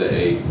the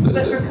HIA.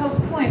 But for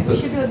Cove Point, we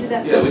should be able to do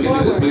that. Yeah, we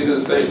do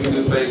the same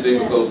thing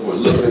for Cove Point.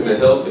 Look, if it's a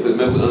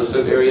medically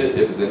underserved area,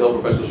 if it's a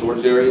health professional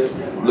shortage area,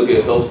 look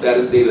at health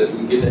status data. We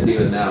can get that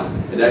data now,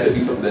 and that could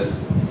be something that's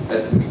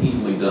can be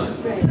easily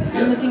done. Right. Yeah.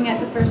 I'm looking at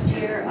the first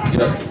year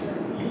online,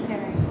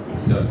 comparing.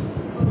 Yeah.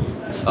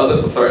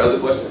 Other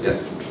questions?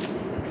 Yes.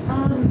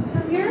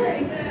 From your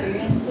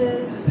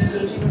experiences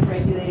engaging with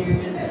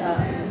regulators,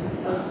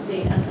 both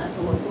state and at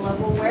the local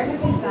level, where have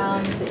you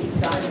found that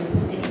you've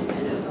gotten any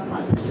kind of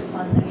positive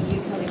response? I mean,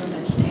 you, Kelly, were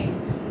mentioning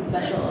the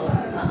special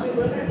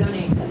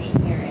zoning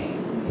exception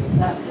hearing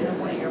that kind of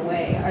went your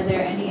way. Are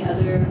there any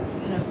other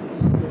kind of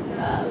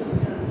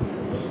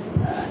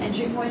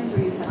entry points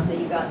where you found that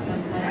you got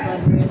some kind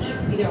of leverage,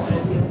 either one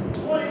of you?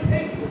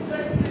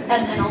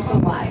 And also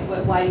why?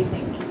 Why do you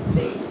think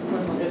they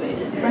were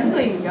motivated?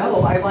 Frankly,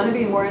 no. I want to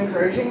be more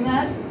encouraging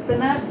than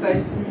that, but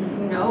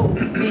no,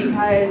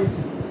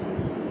 because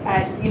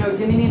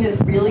Dominion is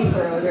really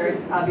thorough.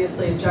 They're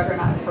obviously a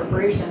juggernaut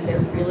corporation. They're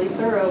really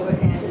thorough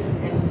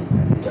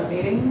in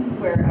donating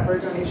wherever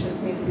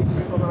donations need to be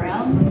sprinkled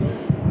around,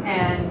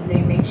 and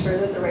they make sure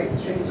that the right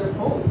strings are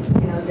pulled.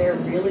 You know, they're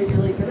really,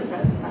 really good at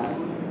that stuff.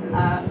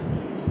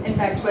 In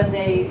fact, when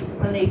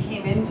they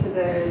came into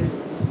the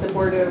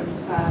Board of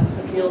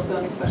Appeals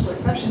zoning special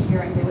exception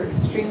hearing, they were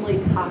extremely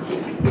cocky.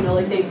 You know,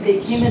 like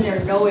they came in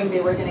there knowing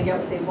they were going to get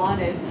what they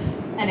wanted,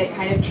 and it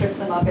kind of tripped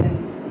them up.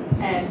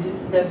 And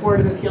the Board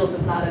of Appeals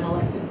is not an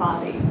elected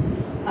body,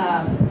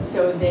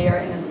 so they are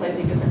in a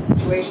slightly different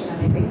situation,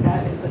 and I think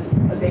that is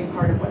a big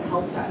part of what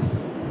helped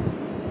us.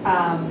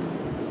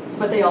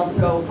 But they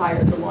also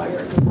fired the lawyer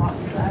who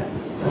lost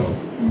that. So.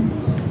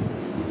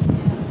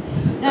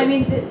 No, I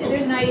mean,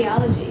 there's an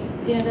ideology.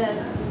 You know,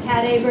 the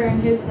Tad Aburn,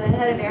 who's the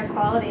head of air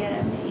quality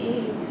at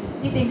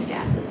MPE, he thinks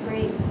gas is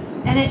great.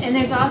 And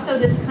there's also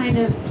this kind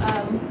of...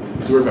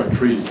 He's worried about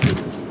trees.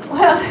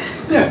 Well,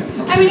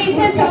 I mean, he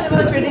said some of the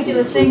most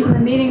ridiculous things in the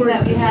meetings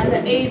that we had,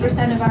 that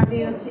 80% of our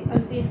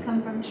VOCs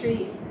come from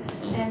trees.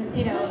 And,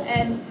 you know,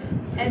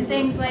 and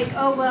things like,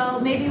 oh, well,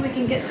 maybe we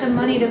can get some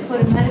money to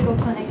put a medical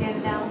clinic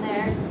in down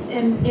there.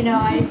 And, you know,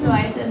 I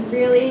said,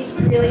 really,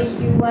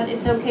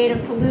 it's okay to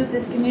pollute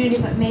this community,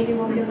 but maybe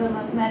we'll give them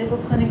a medical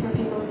clinic for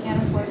people who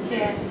can't afford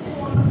care.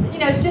 So, you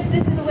know, it's just,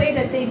 this is the way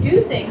that they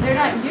do things. They're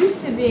not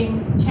used to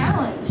being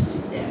challenged,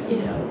 you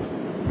know,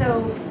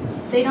 so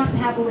they don't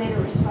have a way to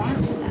respond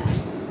to that.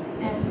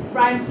 And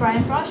Brian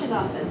Frosch's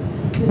office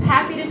was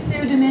happy to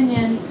sue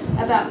Dominion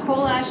about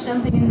coal ash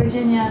dumping in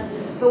Virginia,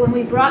 but when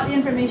we brought the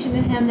information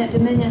to him that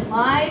Dominion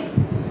lied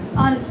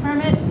on its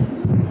permits,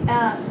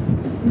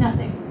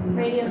 nothing.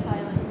 Radio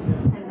silence.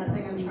 And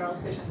nothing on Charles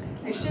Station.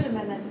 I should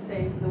amend that to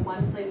say the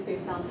one place we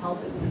found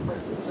help is in the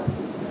court system.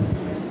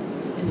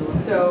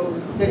 So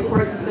the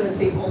court system is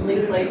the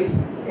only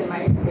place, in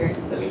my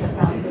experience, that we have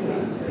found that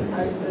we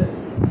decided to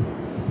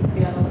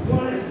be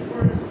unelected.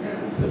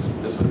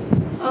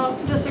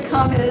 Just a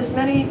comment, as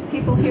many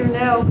people here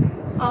know,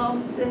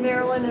 the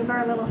Maryland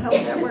Environmental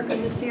Health Network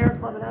and the Sierra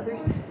Club and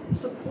others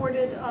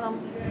supported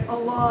a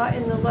law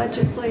in the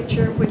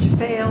legislature which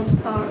failed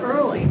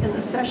early in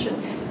the session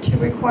to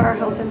require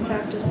health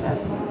impact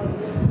assessments.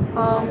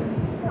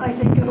 I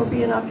think it will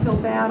be an uphill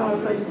battle,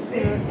 but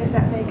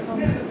that may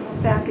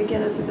come back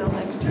again as a bill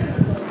next year.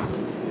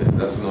 Yeah,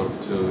 that's an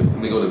opportunity. Let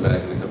me go to the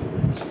back in a couple of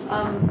minutes.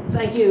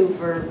 Thank you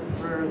for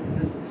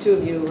the two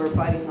of you who are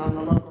fighting on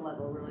the local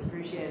level. Really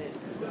appreciate it.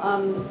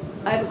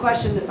 I have a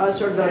question,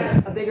 sort of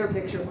a bigger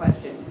picture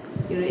question.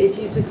 You know, if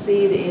you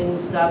succeed in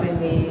stopping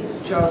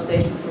the Charles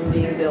Station from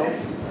being built,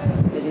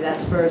 maybe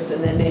that's first,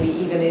 and then maybe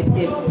even if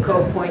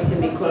Cove Point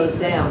can be closed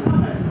down,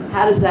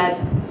 how does that?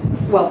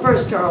 Well,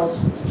 first Charles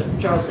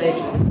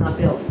Station, if it's not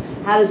built,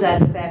 how does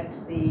that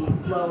affect the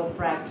flow of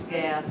fracked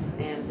gas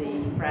and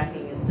the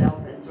fracking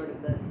itself, and sort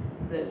of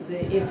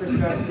the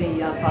infrastructure, the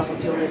fossil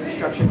fuel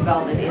infrastructure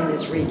development in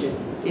this region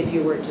if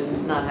you were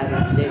to not have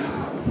that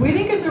station? We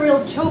think it's a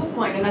real choke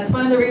point, and that's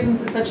one of the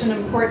reasons it's such an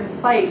important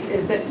fight,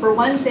 is that for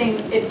one thing,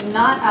 it's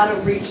not out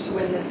of reach to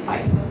win this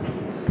fight.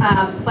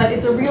 But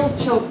it's a real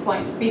choke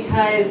point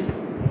because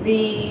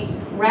the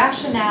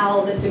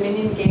rationale that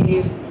Dominion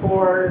gave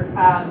for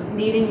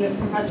needing this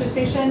compressor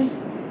station,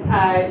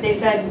 they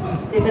said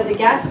the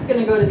gas is going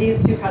to go to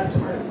these two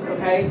customers,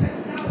 okay?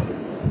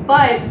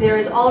 But there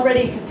is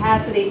already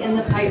capacity in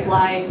the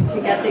pipeline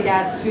to get the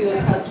gas to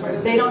those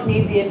customers. They don't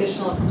need the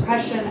additional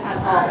compression at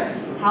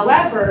all.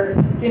 However,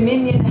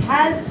 Dominion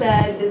has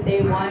said that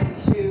they want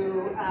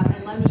to,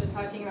 and Len was just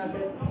talking about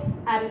this,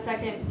 add a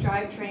second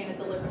drivetrain at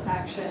the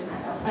liquefaction,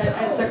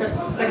 a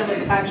second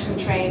liquefaction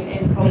train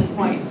in Cove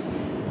Point.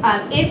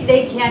 If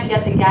they can't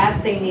get the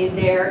gas they need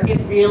there, it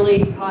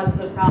really causes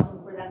a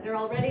problem for them. They're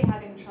already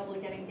having trouble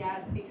getting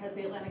gas because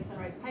the Atlantic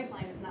Sunrise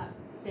Pipeline has not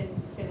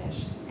been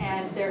finished,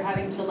 and they're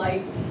having to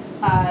like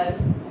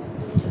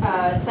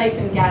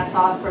siphon gas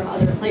off from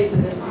other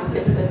places in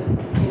bits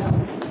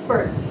and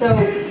spurts. So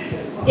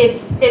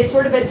it's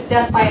sort of a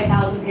death by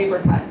 1,000 paper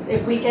cuts.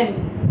 If we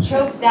can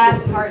choke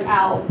that part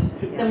out,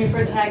 then we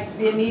protect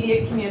the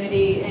immediate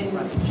community and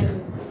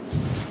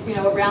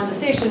around the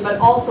station, but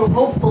also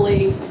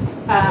hopefully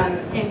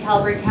in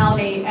Calvert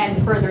County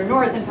and further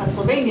north in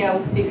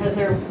Pennsylvania, because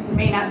there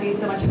may not be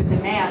so much of a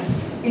demand.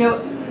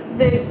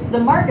 The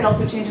market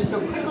also changes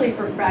so quickly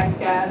for fracked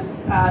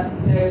gas.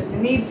 The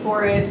need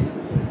for it,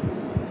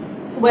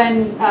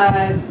 when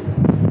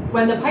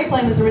the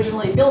pipeline was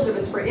originally built, it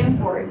was for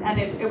import, and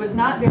it was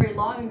not very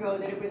long ago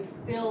that it was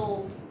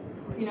still,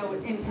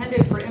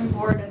 intended for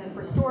import and then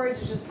for storage.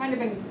 It's just kind of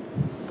been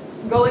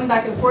going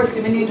back and forth.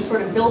 Dominion just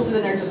sort of built it,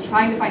 and they're just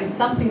trying to find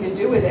something to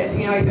do with it.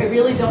 I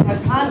really don't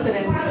have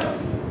confidence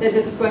that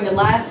this is going to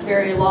last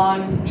very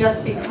long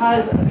just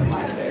because of the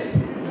market.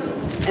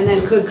 And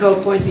then could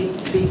Cove Point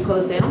be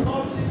closed down?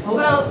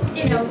 Well,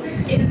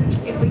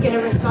 if we get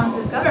a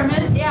responsive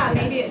government, yeah,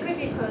 maybe it could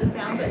be closed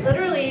down. But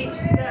literally,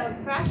 the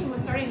fracking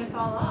was starting to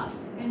fall off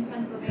in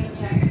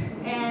Pennsylvania,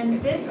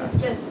 and this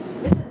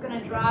is going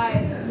to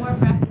drive more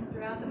fracking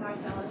throughout the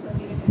Marcellus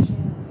and Utica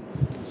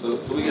Shale.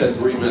 So we got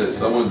 3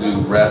 minutes. I want to do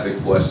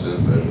rapid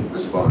questions and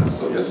response.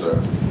 So yes, sir.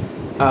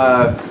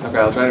 Okay,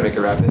 I'll try to make it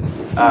rapid.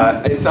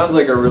 It sounds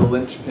like a real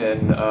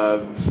linchpin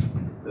of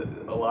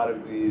a lot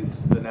of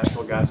the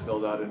natural gas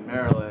build out in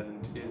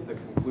Maryland is the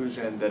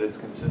conclusion that it's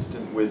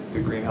consistent with the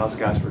greenhouse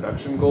gas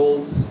reduction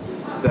goals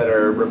that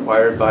are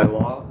required by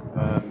law.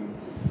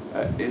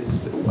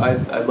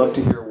 I'd love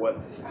to hear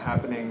what's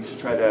happening to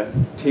try to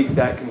take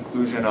that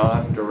conclusion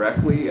on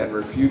directly and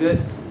refute it.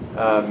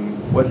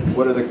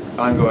 What are the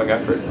ongoing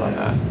efforts on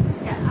that?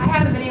 Yeah, I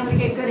haven't been able to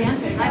get good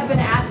answers. I've been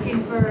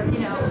asking for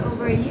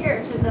over a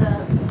year to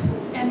the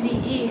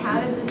MDE,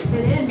 how does this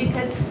fit in?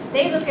 Because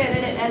they look at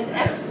it as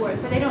export,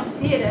 so they don't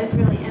see it as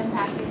really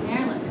impacting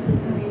Maryland because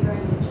it's going to be very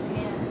much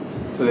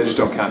Japan. So they just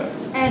don't count it.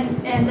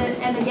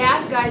 And the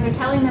gas guys are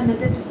telling them that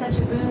this is such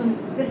a boom.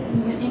 This is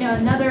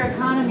another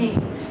economy,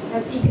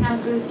 that's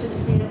economic boost to the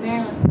state of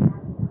Maryland.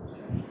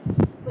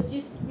 But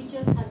we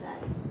just had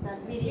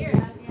that meeting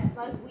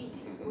last week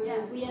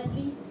where we at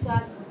least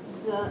got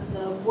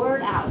the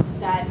word out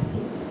that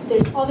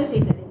there's other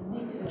things that they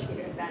need to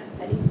consider that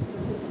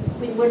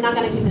we're not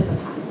going to give them a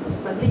pass,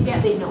 but at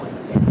least they know it.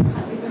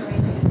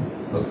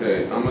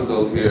 Okay, I'm gonna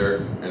go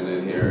here and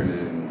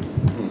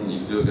then you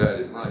still got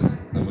it, Mike.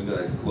 And we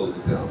gotta close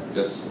it down.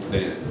 Just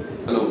Dan.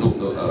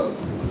 No.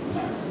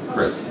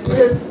 Chris.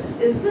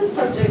 Is this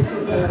subject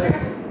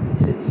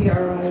to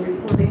TRI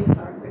reporting,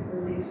 toxic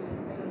release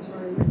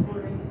inventory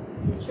reporting?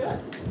 It should.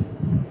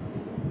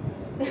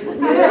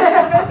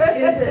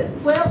 Is it?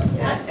 Well,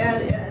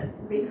 and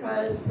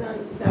because then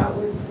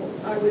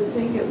I would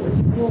think it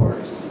would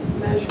force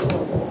measurements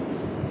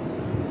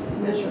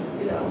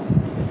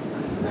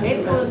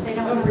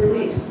of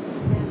release.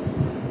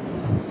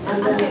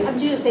 I'm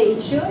just to say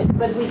it should,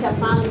 but we have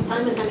found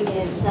time and time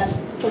again that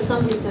for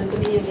some reason the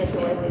media gets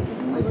away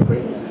with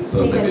it.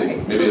 So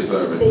maybe it's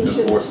an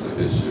enforcement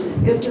issue.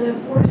 It's an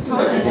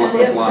enforcement, and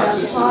if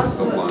that's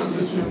possible, compliance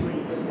issue.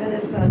 and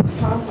if that's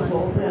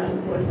possible,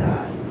 then would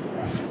that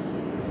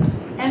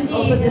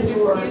MDE has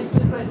refused to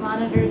put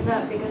monitors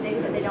up because they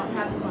said they don't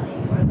have the money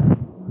for them.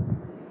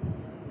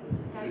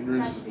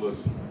 Ignorance is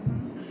bliss.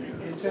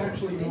 It's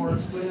actually more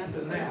explicit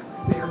than that.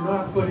 They are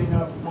not putting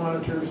up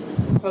monitors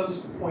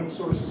close to point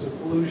sources of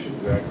pollution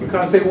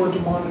because they want to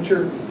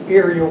monitor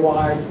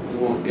area-wide. They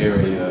want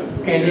area.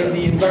 And in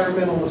the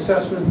environmental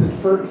assessment that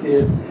FERC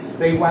did,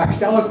 they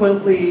waxed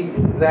eloquently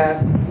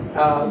that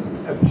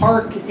a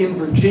park in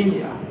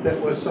Virginia that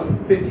was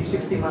some 50,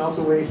 60 miles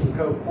away from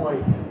Cove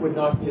Point would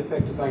not be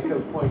affected by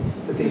Cove Point,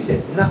 but they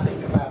said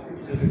nothing about the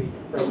community.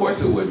 Of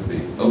course it would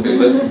be. Okay,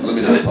 let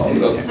me not talk.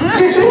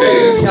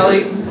 Okay.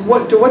 Kelly,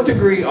 to what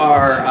degree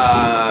are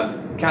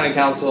county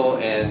council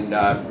and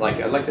like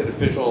elected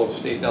official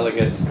state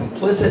delegates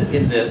complicit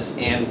in this,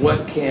 and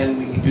what can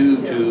we do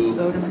to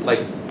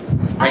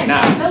right now?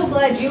 I'm so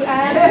glad you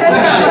asked.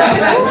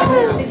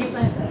 Did you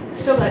plan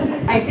that? So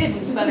glad. I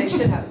didn't, but I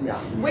should have.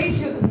 Way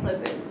too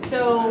complicit.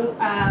 So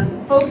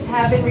folks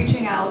have been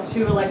reaching out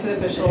to elected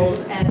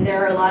officials, and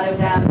there are a lot of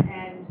them,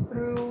 and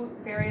through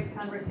various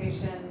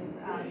conversations,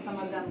 some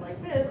of them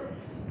like this,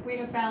 we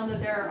have found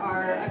that there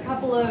are a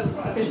couple of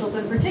officials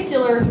in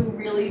particular who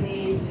really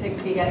need to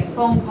be getting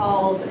phone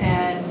calls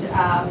and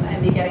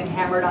be getting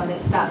hammered on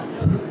this stuff.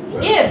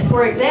 If,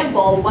 for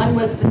example, one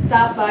was to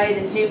stop by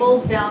the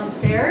tables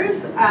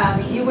downstairs,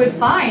 you would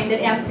find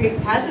that Amp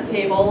Creeks has a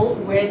table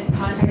with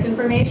contact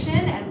information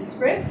and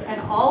scripts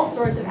and all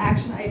sorts of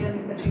action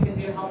items that you can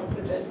do to help us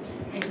with this,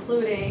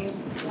 including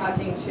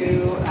talking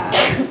to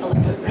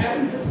elected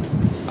officials.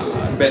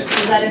 But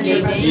Is that in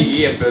your question?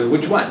 yeah, but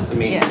which ones? I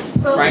mean,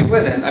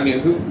 Franklin, and I mean,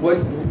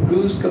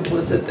 who's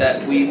complicit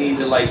that we need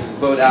to like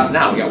vote out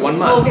now? We got 1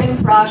 month.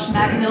 Logan, Frosch,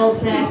 Mac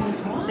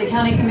Middleton, the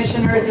county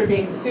commissioners are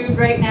being sued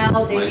right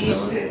now. They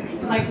need to,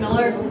 Mike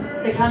Miller,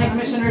 the county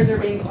commissioners are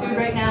being sued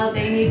right now.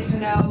 They need to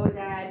know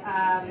that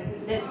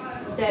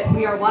that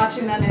we are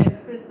watching them and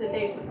insist that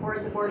they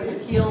support the Board of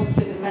Appeals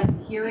to defend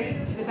the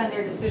hearing, to defend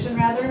their decision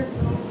rather.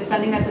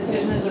 Defending that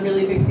decision is a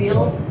really big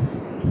deal.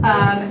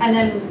 And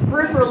then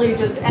peripherally,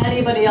 just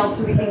anybody else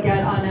who we can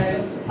get on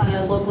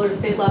a local or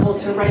state level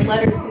to write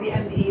letters to the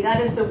MDE.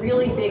 That is the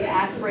really big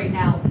ask right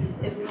now,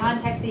 is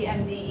contact the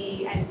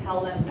MDE and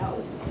tell them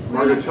no.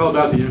 Margaret, tell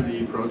about the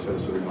MDE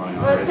protests that are going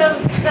on. Well, right so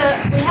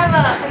we have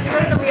if you go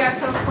to the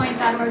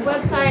wearecovepoint.org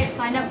website,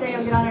 sign up there,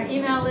 you'll get on our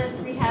email list.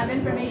 We have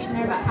information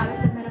there about how to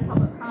submit a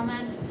public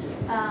comment.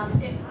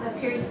 The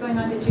period's going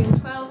on to June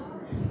 12th.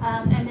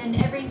 And then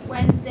every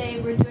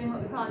Wednesday, we're doing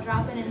what we call a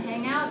drop-in and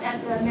hangout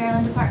at the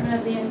Maryland Department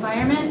of the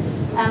Environment.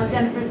 We've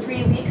done it for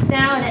 3 weeks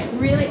now, and it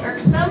really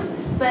irks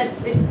them, but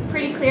it's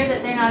pretty clear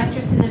that they're not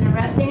interested in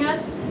arresting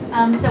us.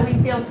 So we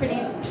feel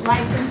pretty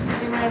licensed to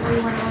do whatever we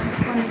want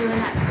to do in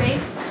that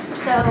space.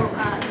 So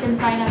you can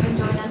sign up and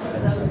join us for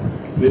those.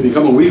 They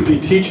become a weekly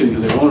teach-in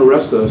because they won't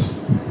arrest us.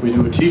 We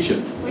do a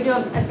teach-in. We do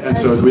And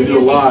so we do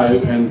it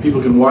live, and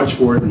people can watch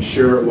for it and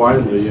share it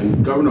widely,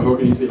 and Governor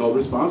Hogan needs to be held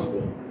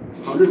responsible.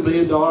 $100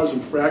 million in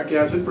frack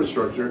gas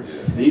infrastructure,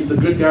 and he's the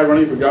good guy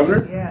running for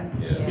governor?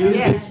 He needs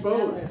to be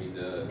exposed. He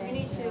does. They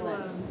need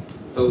to,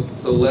 So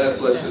last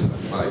question,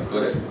 Mike, go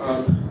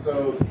ahead.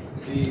 So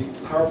the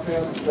power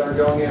plants that are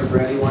going in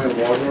Brandywine and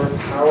Waldorf,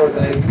 how are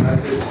they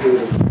connected to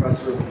the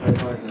compressor, the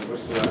pipelines, and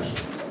which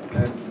direction?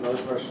 And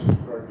another question,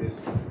 Clark,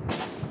 is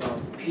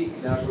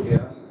peak natural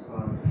gas.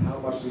 How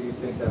much do you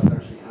think that's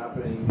actually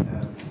happening?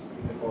 And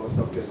if all this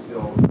stuff gets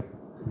spilled, like,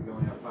 could we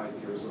only have 5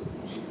 years of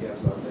cheap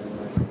gas left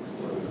anyway?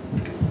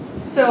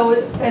 So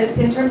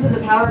in terms of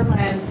the power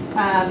plants,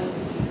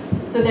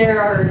 so there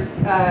are,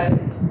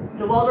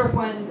 the Waldorf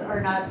ones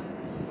are not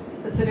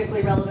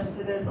specifically relevant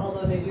to this,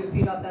 although they do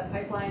feed off that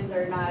pipeline.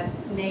 They're not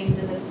named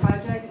in this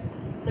project.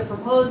 The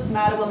proposed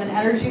Madawoman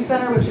Energy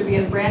Center, which would be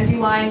in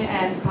Brandywine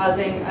and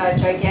causing a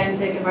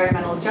gigantic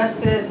environmental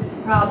justice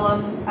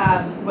problem,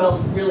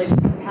 well, really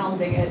just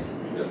compounding it,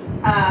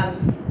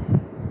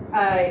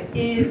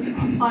 is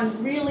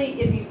on really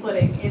iffy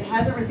footing. It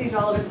hasn't received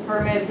all of its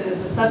permits. It is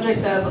the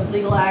subject of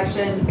legal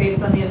actions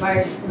based on the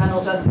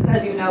environmental justice,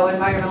 as you know,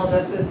 environmental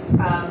justice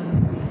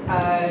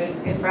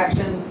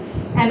infractions.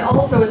 And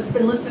also it's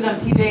been listed on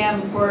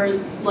PJM for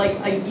like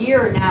a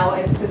year now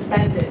as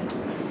suspended.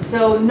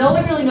 So no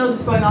one really knows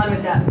what's going on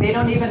with them. They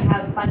don't even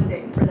have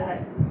funding for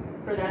that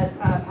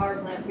power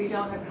plant. We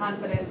don't have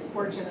confidence,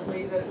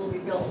 fortunately, that it will be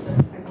built,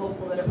 and I'm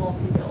hopeful that it won't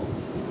be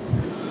built.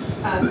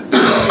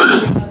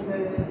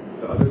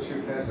 The other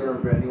 2 plants that are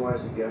in Brandywine,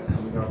 is the gas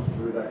coming up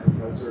through that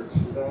compressor to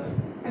that?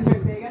 I'm sorry,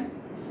 say again?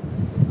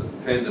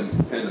 Panda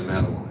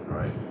Madawan,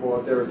 right?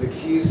 Well, the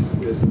Keys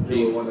is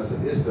the one that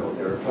is built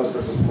there. Plus,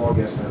 there's a small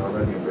gas plant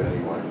already in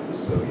Brandywine,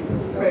 so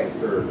even without a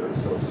third or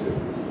so too.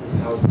 So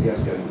how's the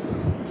gas getting to them?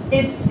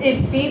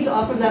 It feeds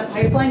off of that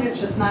pipeline. It's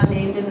just not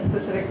named in the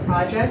specific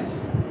project,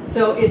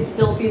 so it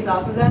still feeds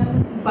off of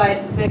them.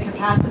 But the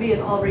capacity is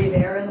already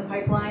there in the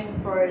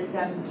pipeline for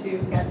them to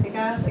get the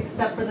gas,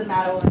 except for the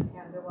Madawan and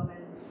Panda Woman.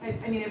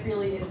 I mean, it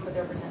really is, but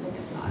they're pretending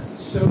it's not.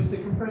 So is the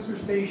compressor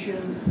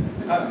station,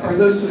 are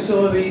those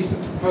facilities,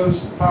 the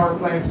proposed power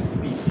plants,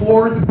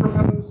 before the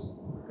proposed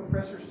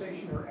compressor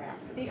station or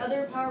after? The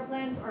other power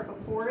plants are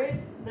before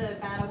it. The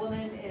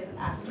Madawoman is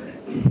after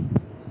it.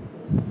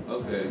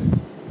 Okay.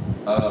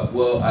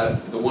 Well, I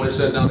don't want to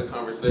shut down the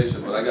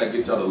conversation, but I got to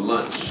get y'all to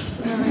lunch.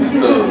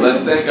 So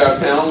let's thank our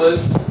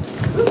panelists.